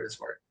going to be the hardest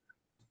part.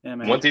 Yeah,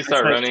 man. Once you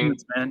start running,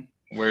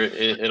 where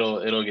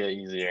it'll get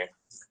easier.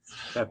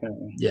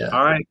 Definitely. Yeah.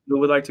 All right. Who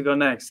would like to go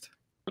next?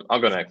 I'll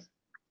go next.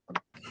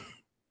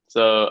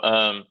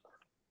 So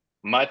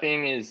my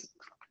thing is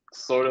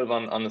sort of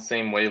on the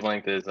same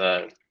wavelength as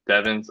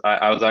Devin's.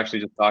 I was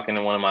actually just talking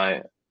to one of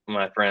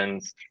my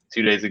friends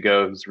 2 days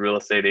ago who's a real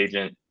estate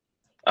agent.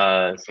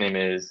 His name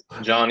is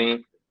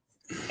Johnny,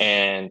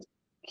 and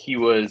he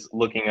was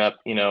looking up,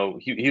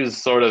 he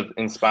was sort of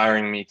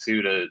inspiring me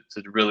too to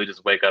really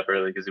just wake up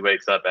early, because he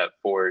wakes up at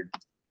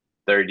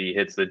 4:30,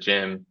 hits the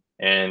gym,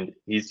 and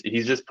he's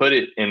just put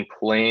it in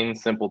plain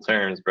simple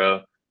terms,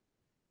 bro.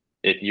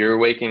 If you're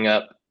waking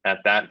up at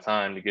that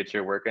time to get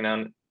your workout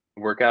in,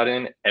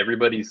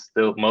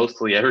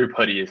 mostly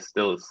everybody is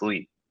still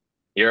asleep.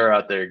 You're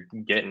out there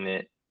getting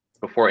it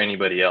before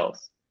anybody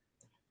else.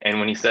 And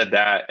when he said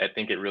that, I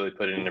think it really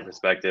put it into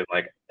perspective.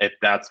 Like, if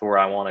that's where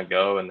I want to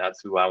go and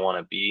that's who I want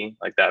to be,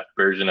 like that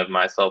version of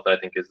myself, I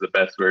think is the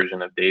best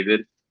version of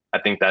David. I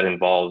think that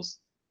involves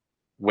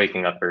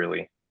waking up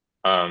early.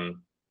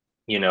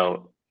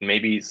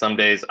 Maybe some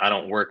days I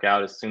don't work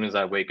out as soon as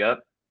I wake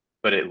up,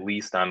 but at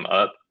least I'm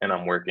up and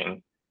I'm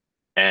working.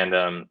 And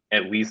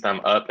at least I'm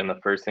up, and the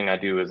first thing I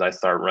do is I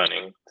start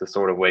running to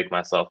sort of wake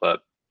myself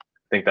up. I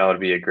think that would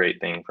be a great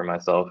thing for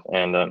myself.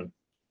 And I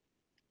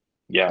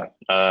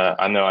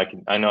know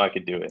I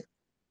could do it.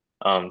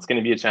 It's going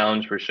to be a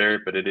challenge for sure,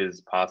 but it is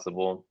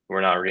possible.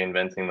 We're not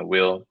reinventing the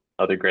wheel.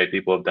 Other great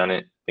people have done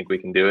it. I think we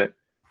can do it.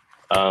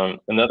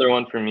 Another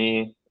one for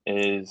me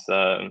is,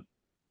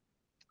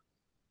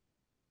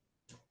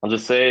 I'll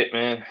just say it,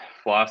 man,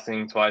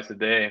 flossing twice a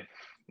day.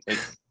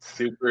 It's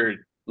super,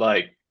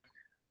 like,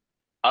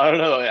 I don't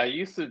know. I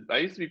used to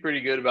be pretty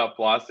good about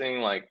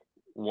flossing like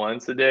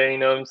once a day, you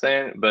know what I'm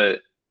saying? But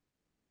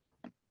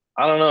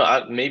I don't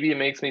know. Maybe it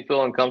makes me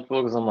feel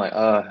uncomfortable because I'm like,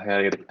 I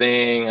gotta get a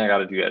thing. I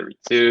gotta do every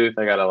tooth.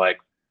 I gotta like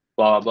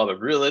blah, blah, blah.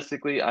 But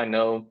realistically, I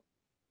know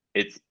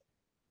it's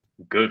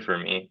good for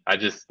me. I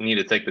just need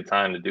to take the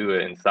time to do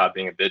it and stop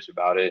being a bitch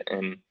about it.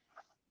 And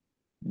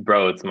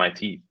bro, it's my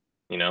teeth,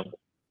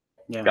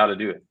 Gotta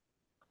do it.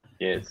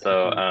 Yeah.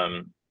 So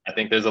I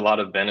think there's a lot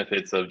of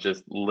benefits of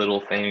just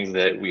little things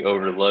that we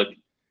overlook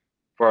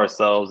for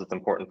ourselves. It's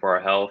important for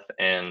our health,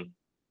 and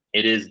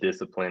it is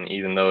discipline,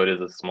 even though it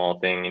is a small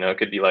thing. It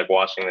could be like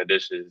washing the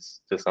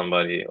dishes to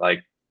somebody,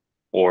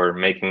 or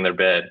making their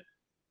bed.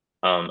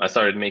 I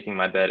started making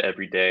my bed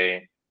every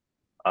day.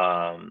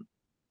 I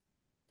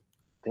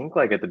think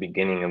like at the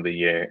beginning of the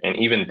year, and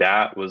even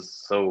that was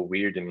so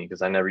weird to me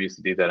because I never used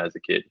to do that as a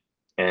kid,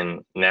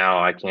 and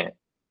now I can't.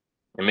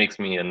 It makes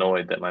me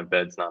annoyed that my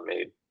bed's not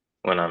made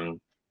when I'm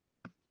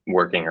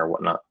working or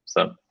whatnot.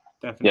 So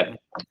definitely.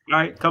 Yeah. All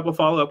right, couple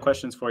follow-up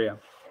questions for you.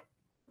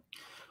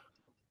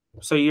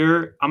 So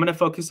I'm going to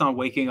focus on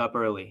waking up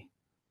early.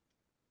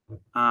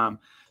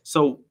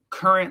 So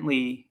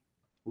currently,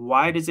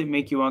 why does it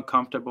make you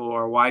uncomfortable,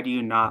 or why do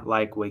you not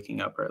like waking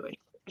up early,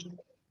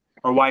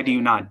 or why do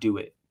you not do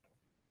it?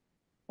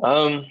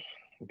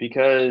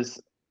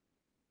 Because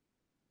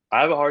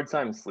I have a hard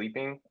time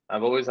sleeping.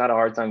 I've always had a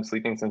hard time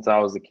sleeping since I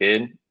was a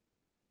kid.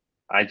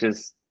 I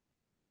just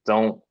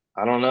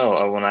I don't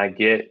know. When I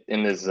get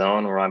in this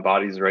zone where my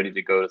body's ready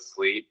to go to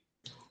sleep,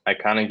 I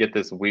kind of get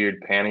this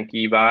weird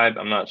panicky vibe.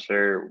 I'm not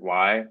sure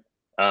why.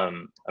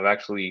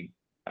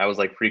 I was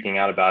like freaking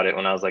out about it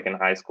when I was like in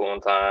high school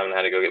one time and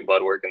had to go get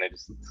blood work, and they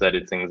just said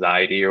it's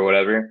anxiety or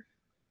whatever.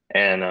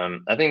 And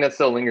I think that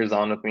still lingers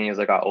on with me as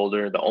I got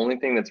older. The only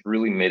thing that's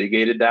really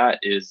mitigated that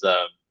is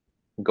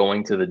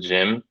going to the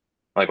gym.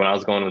 Like when I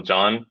was going with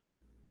John,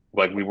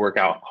 like we work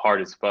out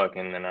hard as fuck,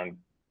 and then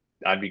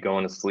I'd be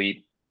going to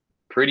sleep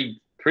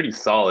pretty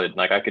solid.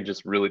 Like I could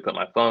just really put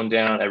my phone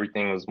down.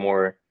 Everything was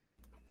more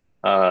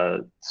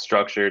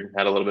structured,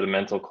 had a little bit of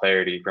mental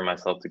clarity for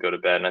myself to go to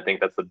bed. And I think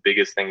that's the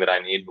biggest thing that I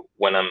need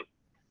when I'm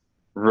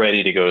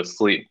ready to go to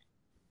sleep.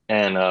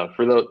 And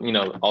for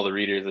the, all the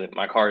readers,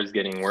 my car is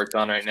getting worked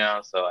on right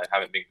now, so I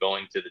haven't been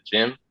going to the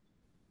gym,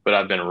 but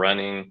I've been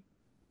running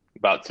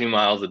about 2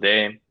 miles a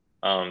day.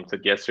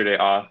 Took yesterday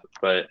off,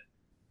 but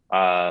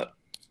I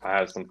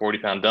have some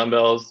 40-pound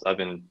dumbbells. I've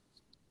been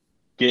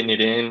getting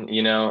it in,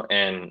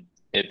 and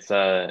it's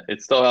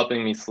still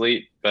helping me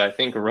sleep. But I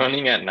think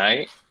running at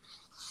night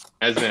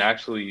has been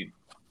actually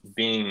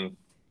being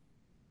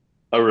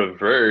a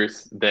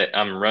reverse, that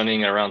I'm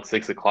running around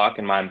 6 o'clock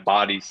and my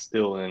body's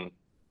still in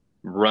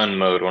run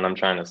mode when I'm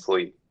trying to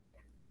sleep.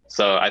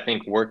 So I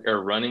think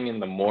running in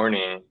the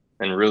morning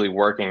and really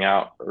working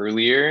out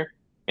earlier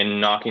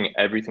and knocking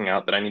everything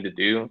out that I need to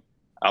do,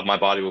 my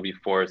body will be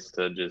forced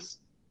to just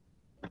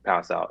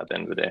pass out at the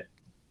end of the day.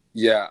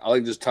 Yeah, I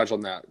like just touch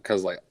on that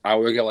because like I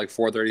wake up like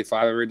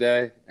 4:35 every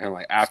day, and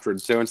like after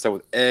doing stuff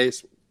with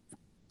Ace,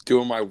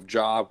 doing my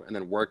job, and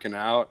then working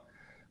out.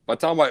 By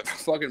the time I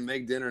fucking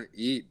make dinner and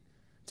eat,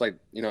 it's like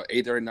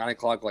 8:30, 9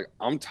 o'clock. Like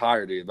I'm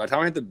tired, dude. By the time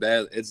I hit the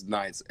bed, it's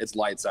nice. It's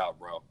lights out,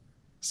 bro.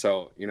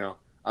 So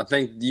I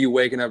think you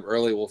waking up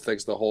early will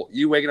fix the whole.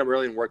 You waking up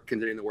early and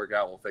continuing to work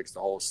out will fix the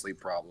whole sleep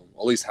problem.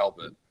 At least help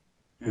it.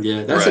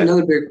 Yeah, that's Right.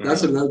 another big.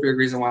 That's another big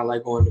reason why I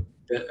like going to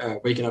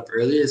bed, waking up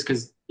early, is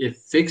because it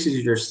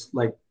fixes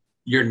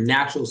your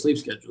natural sleep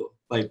schedule.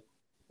 Like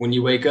when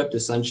you wake up, the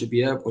sun should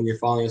be up when you're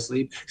falling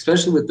asleep.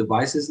 Especially with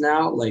devices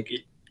now, like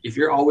if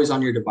you're always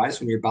on your device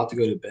when you're about to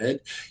go to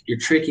bed, you're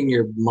tricking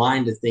your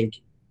mind to think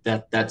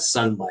that that's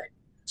sunlight.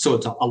 So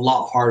it's a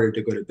lot harder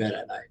to go to bed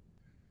at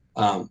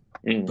night.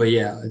 But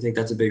yeah, I think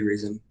that's a big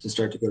reason to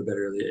start to go to bed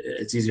early.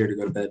 It's easier to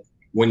go to bed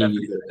when you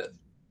need to go to bed.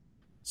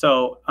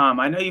 So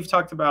I know you've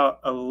talked about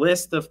a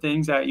list of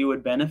things that you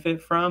would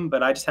benefit from,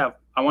 but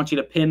I want you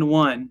to pin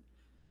one.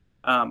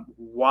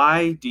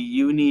 Why do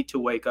you need to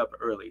wake up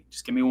early?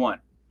 Just give me one.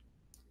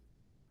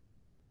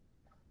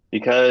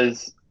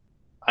 Because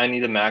I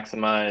need to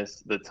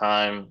maximize the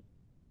time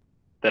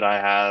that I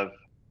have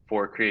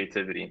for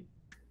creativity.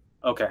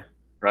 Okay.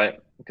 Right?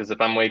 Because if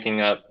I'm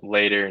waking up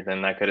later,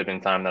 then that could have been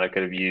time that I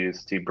could have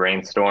used to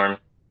brainstorm,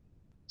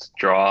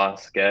 draw,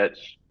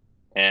 sketch,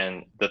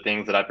 and the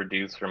things that I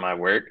produce for my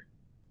work,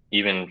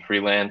 even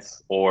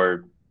freelance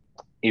or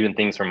even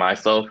things for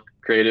myself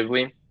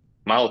creatively.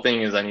 My whole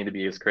thing is I need to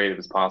be as creative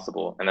as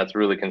possible, and that's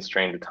really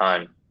constrained to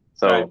time.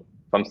 So Right.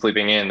 If I'm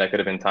sleeping in, that could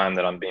have been time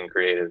that I'm being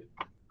creative.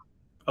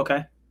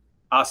 Okay.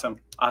 Awesome.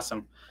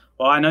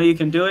 Well, I know you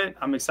can do it.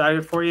 I'm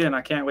excited for you, and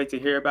I can't wait to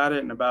hear about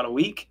it in about a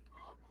week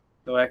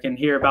so I can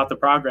hear about the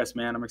progress,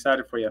 man. I'm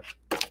excited for you.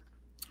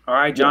 All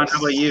right, John, Yes. How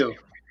about you?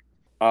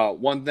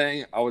 One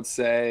thing I would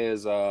say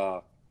is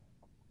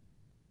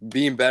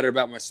being better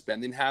about my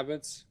spending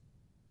habits.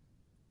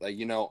 Like,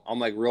 I'm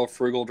like real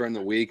frugal during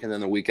the week, and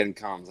then the weekend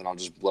comes and I'll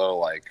just blow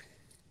like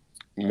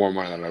more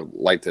money than I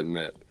like to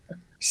admit.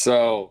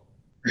 So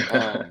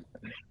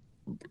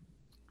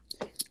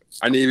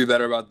I need to be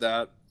better about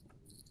that.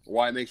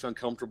 Why it makes me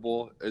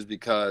uncomfortable is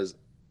because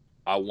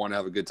I want to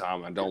have a good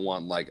time. I don't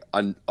want like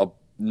a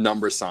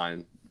number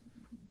sign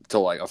to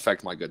like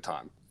affect my good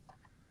time.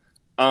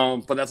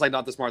 But that's like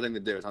not the smart thing to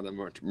do. It's not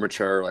the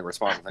mature, like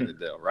responsible thing to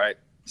do, right?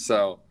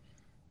 So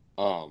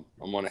I'm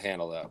going to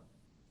handle that.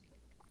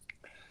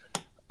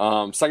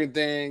 Second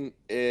thing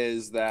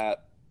is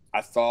that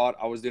I thought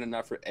I was doing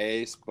enough for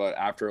Ace, but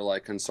after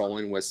like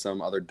consoling with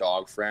some other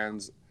dog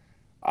friends,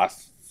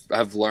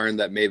 I've learned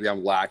that maybe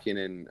I'm lacking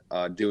in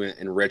doing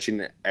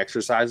enriching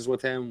exercises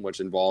with him, which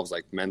involves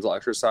like mental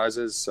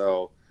exercises.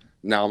 So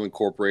now I'm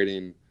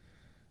incorporating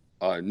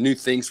new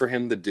things for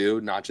him to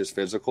do, not just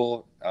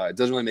physical. It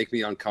doesn't really make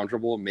me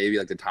uncomfortable. Maybe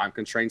like the time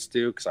constraints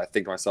do, because I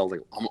think to myself,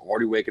 like, I'm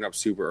already waking up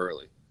super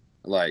early.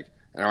 Like,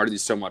 and I already do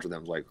so much with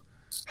him. Like,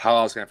 how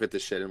else can I fit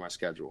this shit in my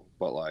schedule?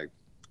 But like,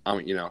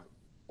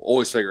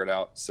 always figure it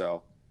out.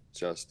 So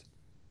just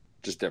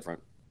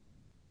different.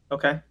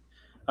 Okay.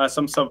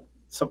 Some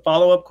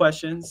follow-up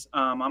questions.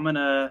 I'm going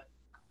to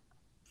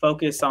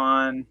focus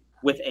on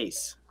with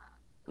Ace.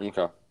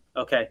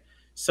 Okay.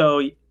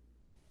 So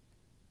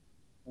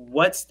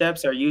what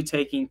steps are you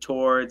taking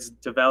towards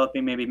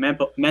developing maybe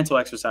mental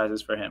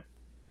exercises for him?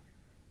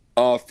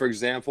 For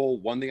example,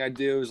 one thing I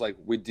do is like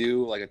we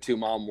do like a 2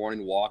 mile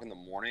morning walk in the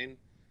morning,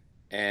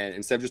 And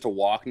instead of just a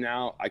walk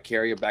now, I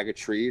carry a bag of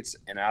treats.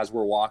 And as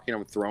we're walking,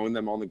 I'm throwing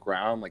them on the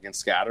ground, like, and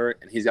scatter it.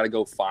 And he's got to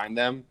go find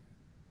them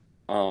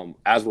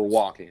as we're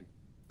walking.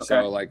 Okay.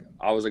 So, like,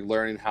 I was, like,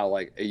 learning how,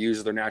 like, it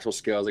uses their natural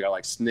skills. Like, I,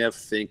 like, sniff,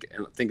 think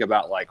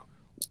about, like,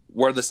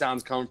 where the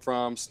sounds come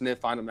from, sniff,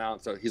 find them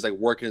out. So he's, like,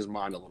 working his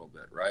mind a little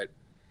bit, right?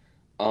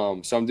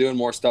 So I'm doing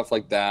more stuff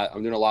like that.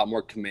 I'm doing a lot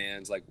more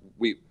commands. Like,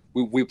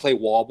 we play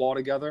wall ball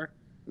together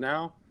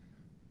now.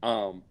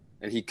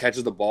 And he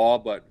catches the ball,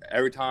 but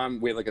every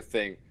time we have like a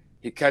thing,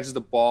 he catches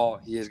the ball,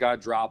 he has got to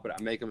drop it. I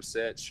make him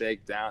sit,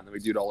 shake down, and then we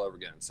do it all over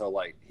again. So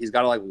like he's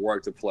got to like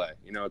work to play.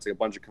 You know, it's like a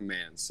bunch of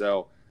commands.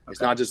 So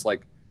it's not just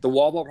like the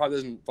wall ball probably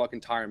doesn't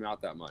fucking tire him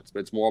out that much, but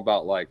it's more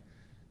about like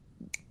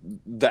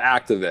the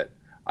act of it.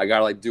 I got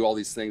to like do all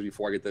these things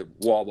before I get the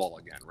wall ball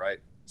again, right?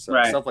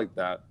 So stuff like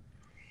that.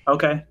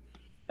 Okay.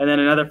 And then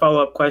another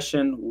follow-up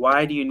question: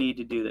 why do you need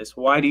to do this?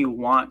 Why do you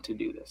want to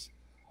do this?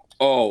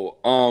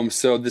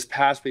 So this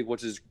past week,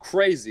 which is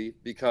crazy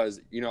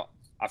because, you know,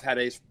 I've had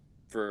Ace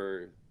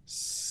for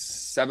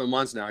 7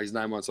 months now. He's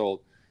 9 months old.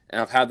 And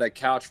I've had that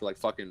couch for like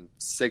fucking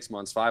 6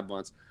 months, 5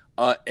 months.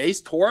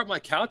 Ace tore up my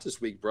couch this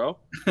week, bro.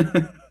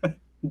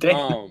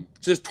 Damn.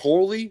 Just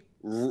totally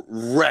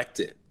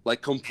wrecked it,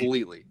 like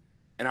completely.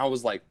 And I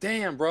was like,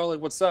 damn, bro, like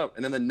what's up?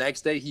 And then the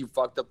next day he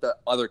fucked up the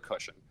other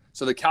cushion.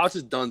 So the couch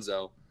is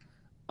donezo.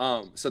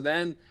 So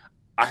then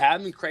I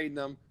had him crating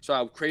them. So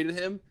I crated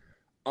him.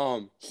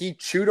 He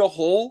chewed a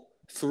hole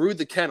through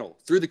the kennel,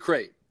 through the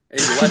crate, and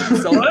he let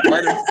himself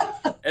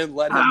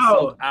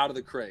out of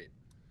the crate.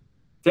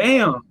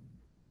 Damn.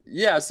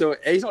 Yeah, so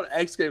Ace on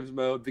X Games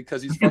mode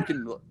because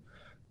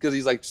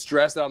he's like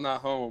stressed out,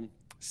 not home.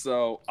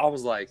 So I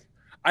was like,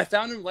 I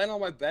found him laying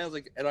on my bed,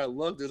 like, and I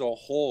looked, there's a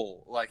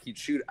hole, like he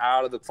chewed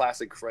out of the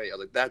plastic crate. I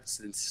was like, that's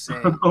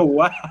insane. Oh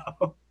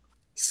wow.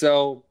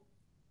 So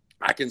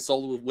I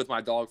consulted with my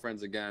dog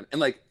friends again,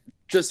 and like.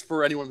 Just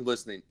for anyone who's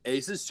listening,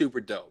 Ace is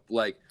super dope.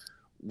 Like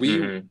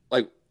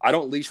like I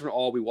don't leash him at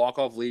all. We walk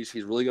off leash.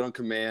 He's really good on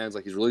commands.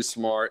 Like he's really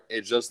smart.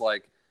 It's just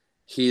like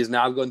he is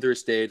now going through a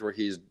stage where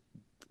he's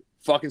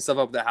fucking stuff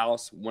up at the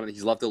house when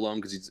he's left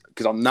alone because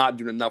I'm not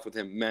doing enough with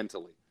him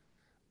mentally.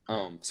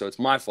 So it's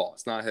my fault.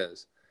 It's not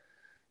his.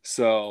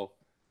 So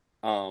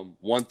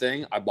one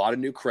thing, I bought a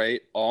new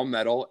crate, all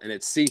metal, and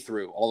it's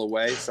see-through all the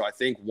way. So I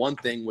think one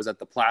thing was that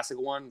the plastic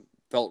one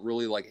felt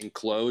really like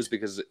enclosed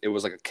because it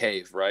was like a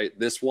cave, right?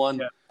 This one,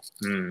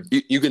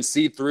 you can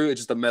see through.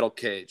 It's just a metal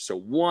cage. So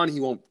one,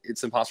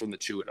 it's impossible for him to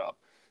chew it up.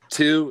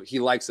 Two, he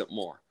likes it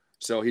more.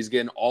 So he's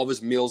getting all of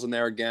his meals in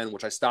there again,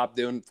 which I stopped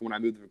doing when I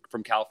moved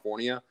from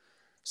California.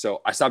 So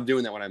I stopped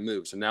doing that when I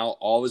moved. So now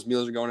all of his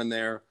meals are going in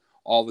there.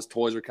 All of his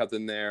toys are kept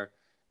in there.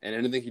 And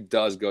anything he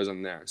does goes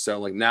in there.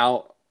 So like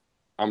now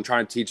I'm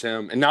trying to teach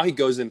him. And now he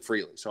goes in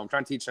freely. So I'm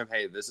trying to teach him,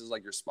 hey, this is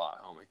like your spot,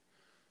 homie.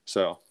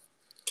 So.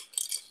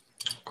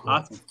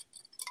 Awesome.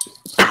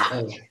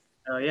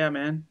 Oh yeah,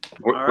 man.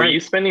 Were you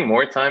spending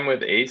more time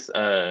with Ace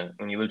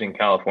when you lived in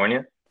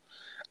California?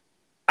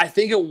 I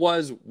think it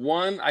was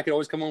one, I could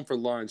always come home for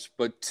lunch,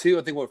 but two,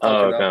 I think what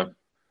fucked it up.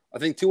 I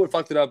think two, what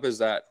fucked it up is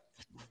that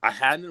I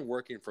hadn't been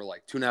working for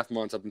like 2.5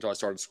 months up until I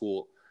started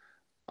school.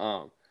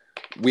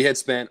 We had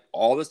spent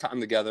all this time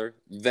together.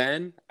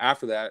 Then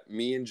after that,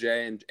 me and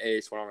Jay and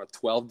Ace went on a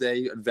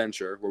 12-day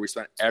adventure where we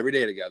spent every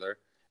day together.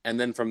 And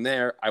then from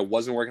there, I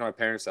wasn't working at my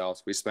parents'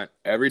 house. We spent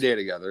every day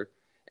together.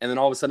 And then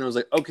all of a sudden, it was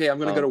like, okay, I'm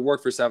going to go to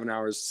work for 7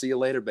 hours. See you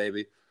later,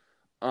 baby.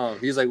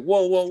 He's like,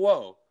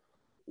 whoa.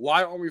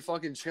 Why aren't we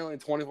fucking chilling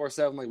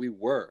 24/7 like we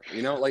were?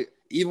 You know, like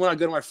even when I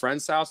go to my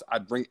friend's house,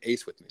 I'd bring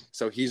Ace with me.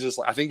 So he's just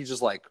like, I think he's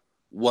just like,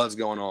 what's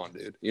going on,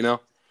 dude? You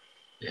know?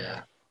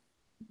 Yeah.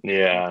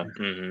 Yeah.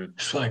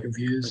 Just like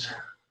confused.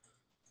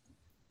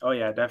 Oh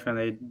yeah,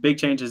 definitely. Big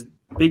change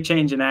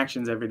in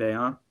actions every day,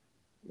 huh?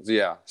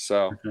 Yeah.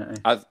 So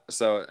that's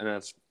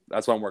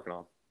what I'm working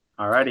on.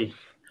 Alrighty.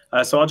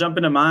 So I'll jump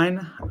into mine.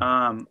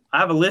 I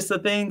have a list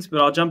of things,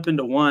 but I'll jump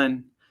into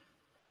one.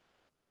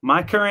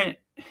 My current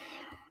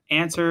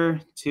answer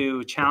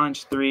to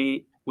challenge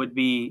 3 would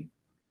be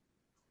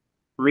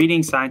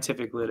reading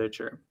scientific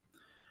literature.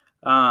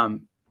 For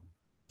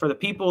the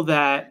people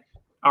that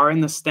are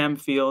in the STEM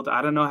field,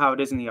 I don't know how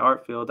it is in the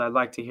art field. I'd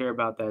like to hear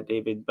about that,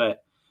 David.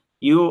 But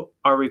you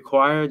are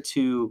required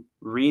to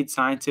read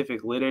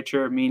scientific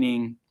literature,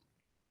 meaning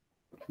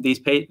these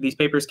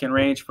papers can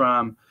range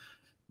from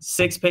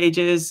 6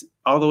 pages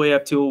all the way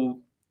up to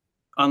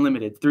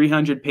unlimited,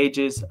 300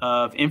 pages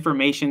of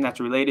information that's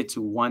related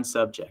to one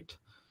subject.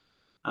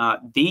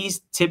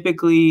 These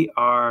typically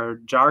are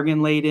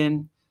jargon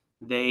laden.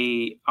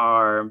 They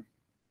are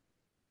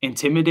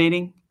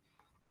intimidating,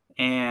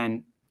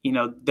 and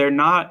they're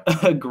not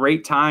a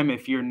great time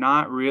if you're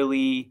not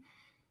really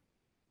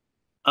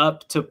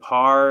up to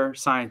par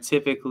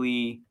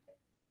scientifically.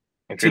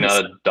 If you're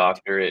not a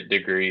doctorate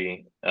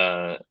degree,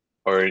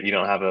 or you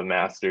don't have a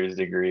master's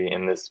degree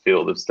in this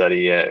field of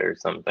study yet or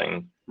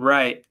something.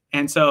 Right.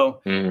 And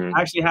so I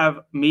actually have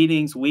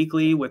meetings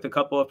weekly with a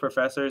couple of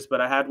professors, but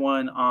I had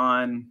one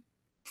on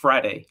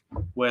Friday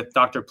with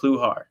Dr.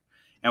 Pluhar.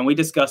 and we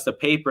discussed a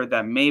paper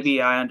that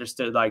maybe I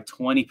understood like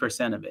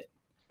 20% of it.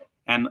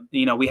 And,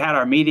 we had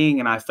our meeting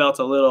and I felt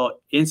a little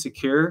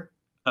insecure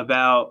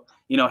about,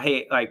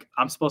 hey, like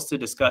I'm supposed to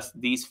discuss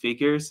these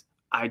figures.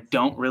 I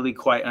don't really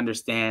quite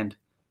understand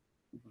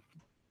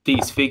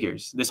these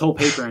figures, this whole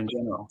paper in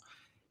general.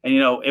 And,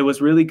 it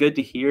was really good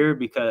to hear,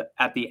 because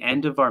at the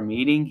end of our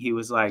meeting, he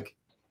was like,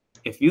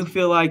 if you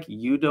feel like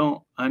you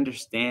don't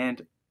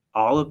understand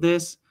all of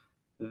this,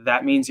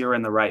 that means you're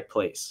in the right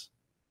place.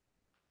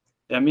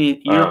 I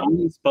mean, you're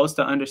only supposed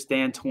to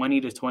understand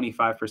 20 to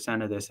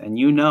 25% of this. And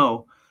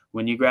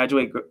when you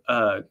graduate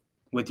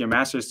with your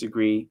master's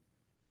degree,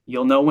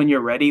 you'll know when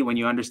you're ready when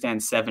you understand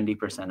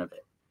 70% of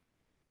it.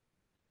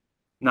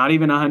 Not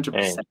even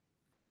 100%.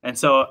 And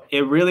so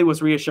it really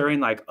was reassuring,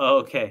 like, oh,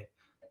 okay,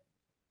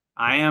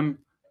 I am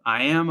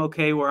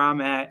okay where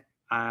I'm at.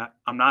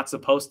 I'm not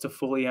supposed to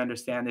fully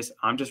understand this.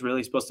 I'm just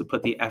really supposed to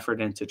put the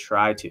effort in to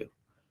try to.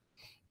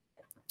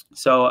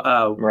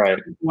 So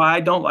why I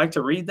don't like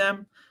to read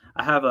them,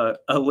 I have a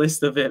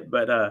list of it,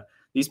 but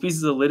these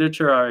pieces of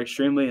literature are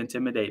extremely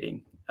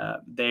intimidating.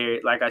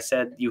 Like I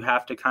said, you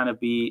have to kind of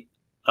be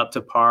up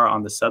to par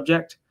on the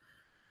subject.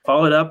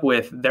 Followed up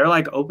with, they're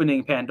like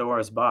opening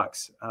Pandora's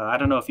box. I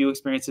don't know if you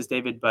experience this,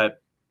 David,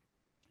 but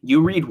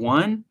you read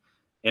one.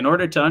 In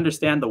order to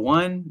understand the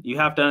one, you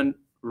have to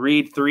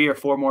read 3 or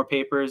 4 more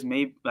papers,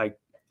 maybe like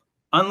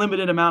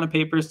unlimited amount of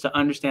papers to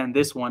understand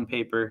this one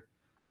paper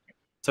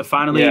to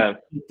finally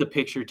put the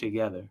picture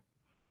together.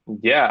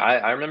 Yeah,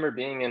 I remember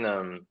being in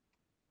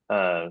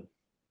a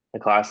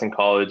class in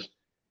college,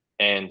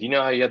 and you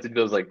know how you have to do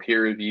those like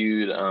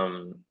peer-reviewed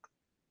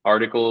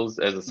articles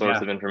as a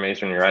source of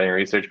information when you're writing a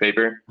research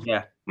paper?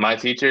 Yeah. My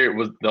teacher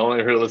was the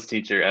only realist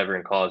teacher ever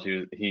in college.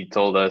 He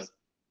told us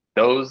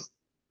those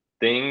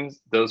things,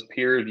 those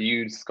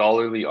peer-reviewed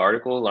scholarly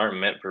articles aren't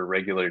meant for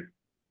regular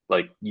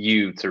like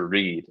you to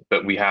read,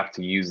 but we have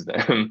to use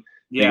them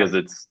because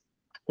it's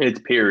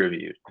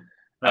peer-reviewed.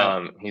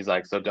 Right. He's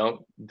like, so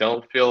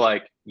don't feel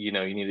like you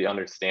need to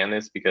understand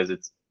this because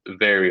it's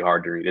very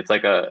hard to read. It's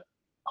like a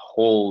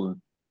whole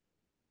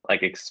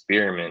like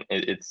experiment.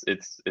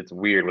 It's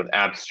weird with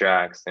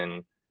abstracts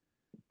and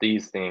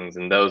these things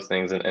and those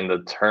things, and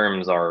the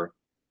terms are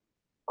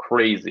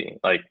crazy.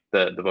 Like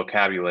the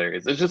vocabulary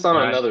it's just on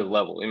another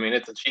level. I mean,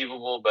 it's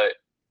achievable, but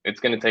it's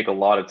going to take a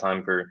lot of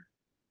time for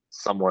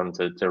someone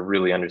to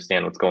really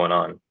understand what's going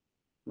on.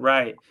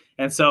 Right.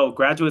 And so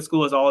graduate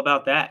school is all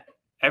about that.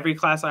 Every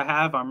class I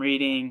have, I'm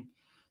reading.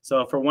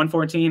 So for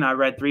 114, I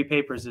read 3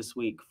 papers this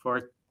week.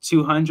 For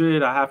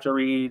 200, I have to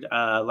read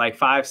like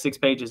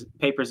 5-6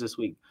 papers this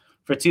week.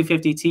 For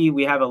 250T,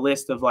 we have a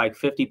list of like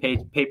 50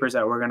 papers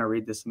that we're going to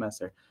read this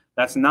semester.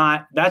 That's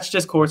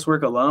just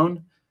coursework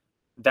alone.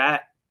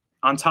 That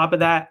on top of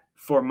that,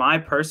 for my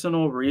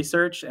personal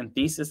research and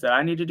thesis that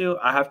I need to do,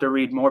 I have to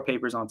read more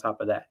papers on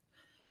top of that.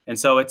 And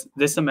so it's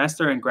this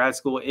semester in grad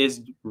school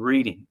is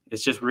reading.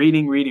 It's just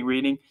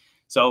reading.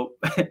 So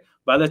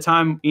by the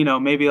time,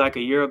 maybe like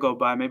a year go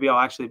by, maybe I'll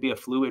actually be a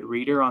fluid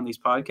reader on these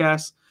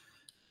podcasts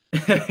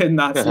and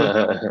not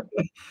slip.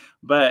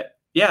 But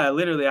yeah,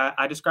 literally,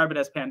 I describe it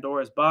as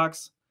Pandora's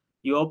box.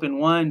 You open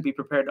one, be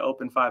prepared to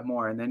open 5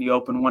 more. And then you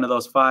open one of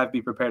those 5,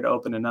 be prepared to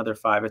open another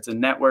 5. It's a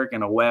network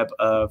and a web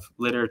of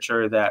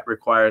literature that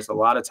requires a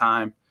lot of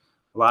time,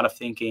 a lot of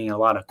thinking, a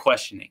lot of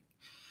questioning.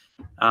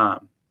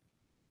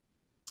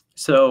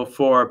 So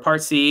for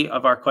part C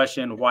of our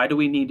question, why do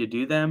we need to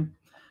do them?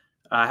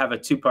 I have a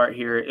 2-part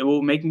here. It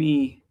will make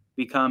me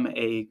become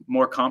a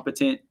more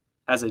competent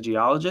as a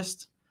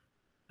geologist,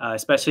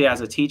 especially as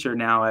a teacher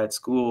now at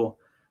school.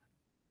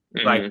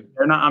 Mm-hmm. Like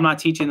I'm not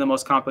teaching the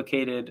most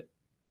complicated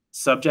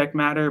subject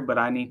matter, but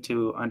I need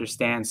to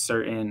understand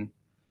certain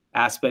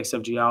aspects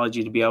of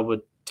geology to be able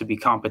to be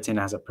competent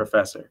as a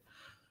professor.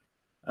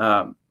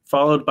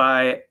 Followed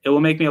by, it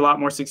will make me a lot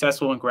more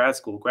successful in grad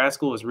school. Grad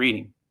school is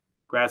reading.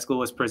 Grad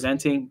school is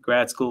presenting.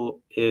 Grad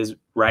school is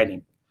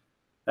writing.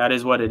 That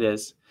is what it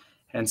is.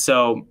 And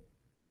so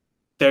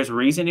there's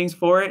reasonings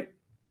for it.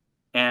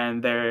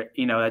 And I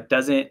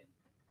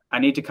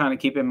need to kind of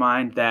keep in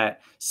mind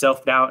that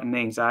self-doubt and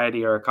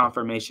anxiety are a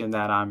confirmation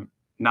that I'm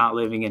not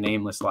living an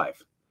aimless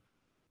life.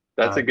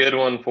 That's a good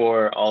one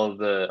for all of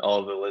the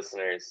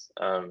listeners.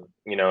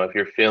 If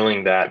you're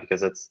feeling that,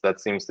 because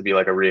that seems to be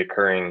like a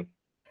reoccurring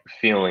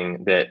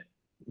feeling that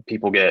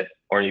people get,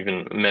 or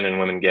even men and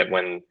women get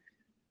when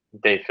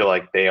they feel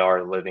like they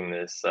are living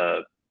this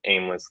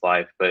aimless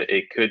life. But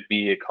it could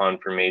be a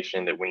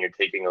confirmation that when you're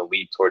taking a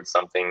leap towards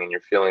something and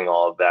you're feeling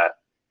all of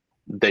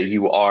that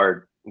you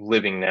are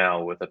living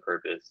now with a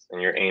purpose,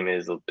 and your aim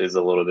is a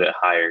little bit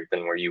higher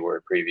than where you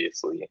were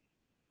previously.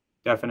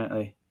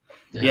 Definitely.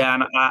 Yeah,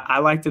 and I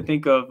like to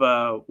think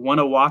of one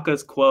of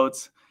Waka's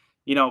quotes.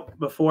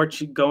 Before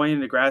going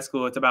into grad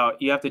school, it's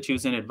about you have to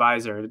choose an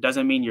advisor. It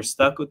doesn't mean you're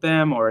stuck with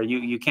them or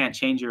you can't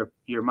change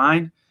your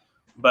mind.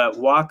 But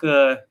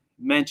Waka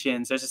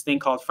mentions there's this thing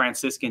called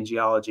Franciscan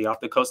geology. Off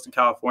the coast of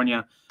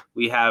California,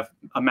 we have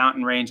a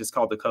mountain range. It's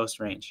called the Coast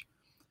Range.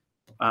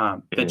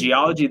 The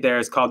geology there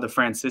is called the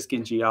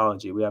Franciscan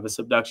geology. We have a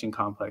subduction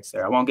complex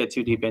there. I won't get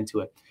too deep into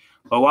it.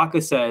 But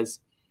Waka says,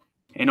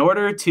 in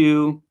order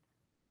to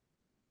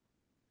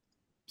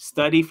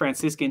study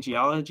Franciscan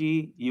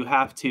geology, you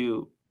have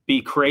to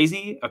be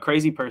crazy, a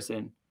crazy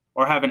person,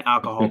 or have an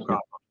alcohol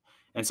problem.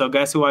 And so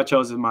guess who I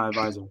chose as my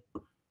advisor?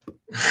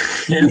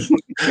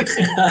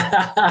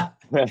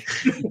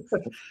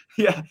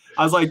 Yeah,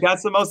 I was like,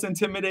 that's the most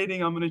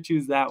intimidating. I'm going to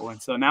choose that one.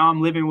 So now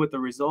I'm living with the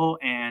result,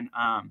 and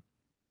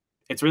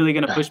it's really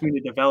going to push me to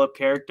develop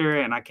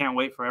character. And I can't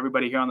wait for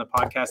everybody here on the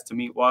podcast to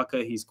meet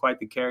Waka. He's quite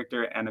the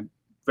character and a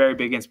very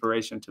big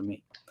inspiration to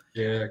me.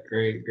 Yeah,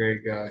 great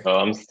guy. Oh,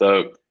 I'm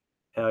stoked.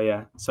 Hell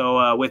yeah.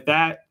 So with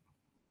that,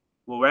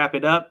 we'll wrap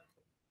it up.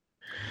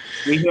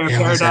 We here at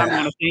Paradigm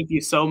want to thank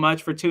you so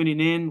much for tuning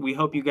in. We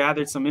hope you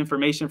gathered some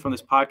information from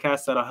this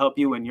podcast that'll help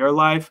you in your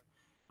life.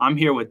 I'm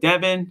here with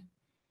Devin,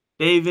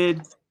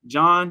 David,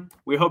 John.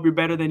 We hope you're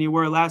better than you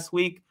were last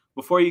week.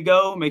 Before you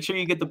go, make sure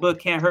you get the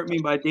book Can't Hurt Me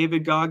by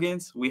David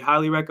Goggins. We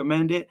highly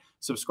recommend it.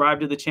 Subscribe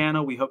to the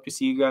channel. We hope to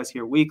see you guys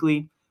here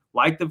weekly.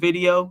 Like the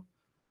video.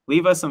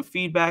 Leave us some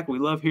feedback. We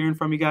love hearing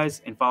from you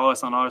guys, and follow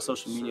us on all our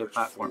social media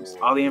platforms.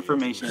 All the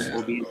information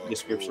will be in the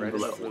description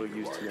below.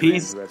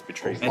 Peace,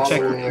 and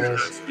check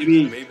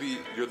Maybe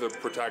you're the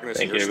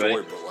protagonist in your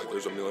story, but like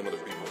there's a million other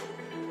people.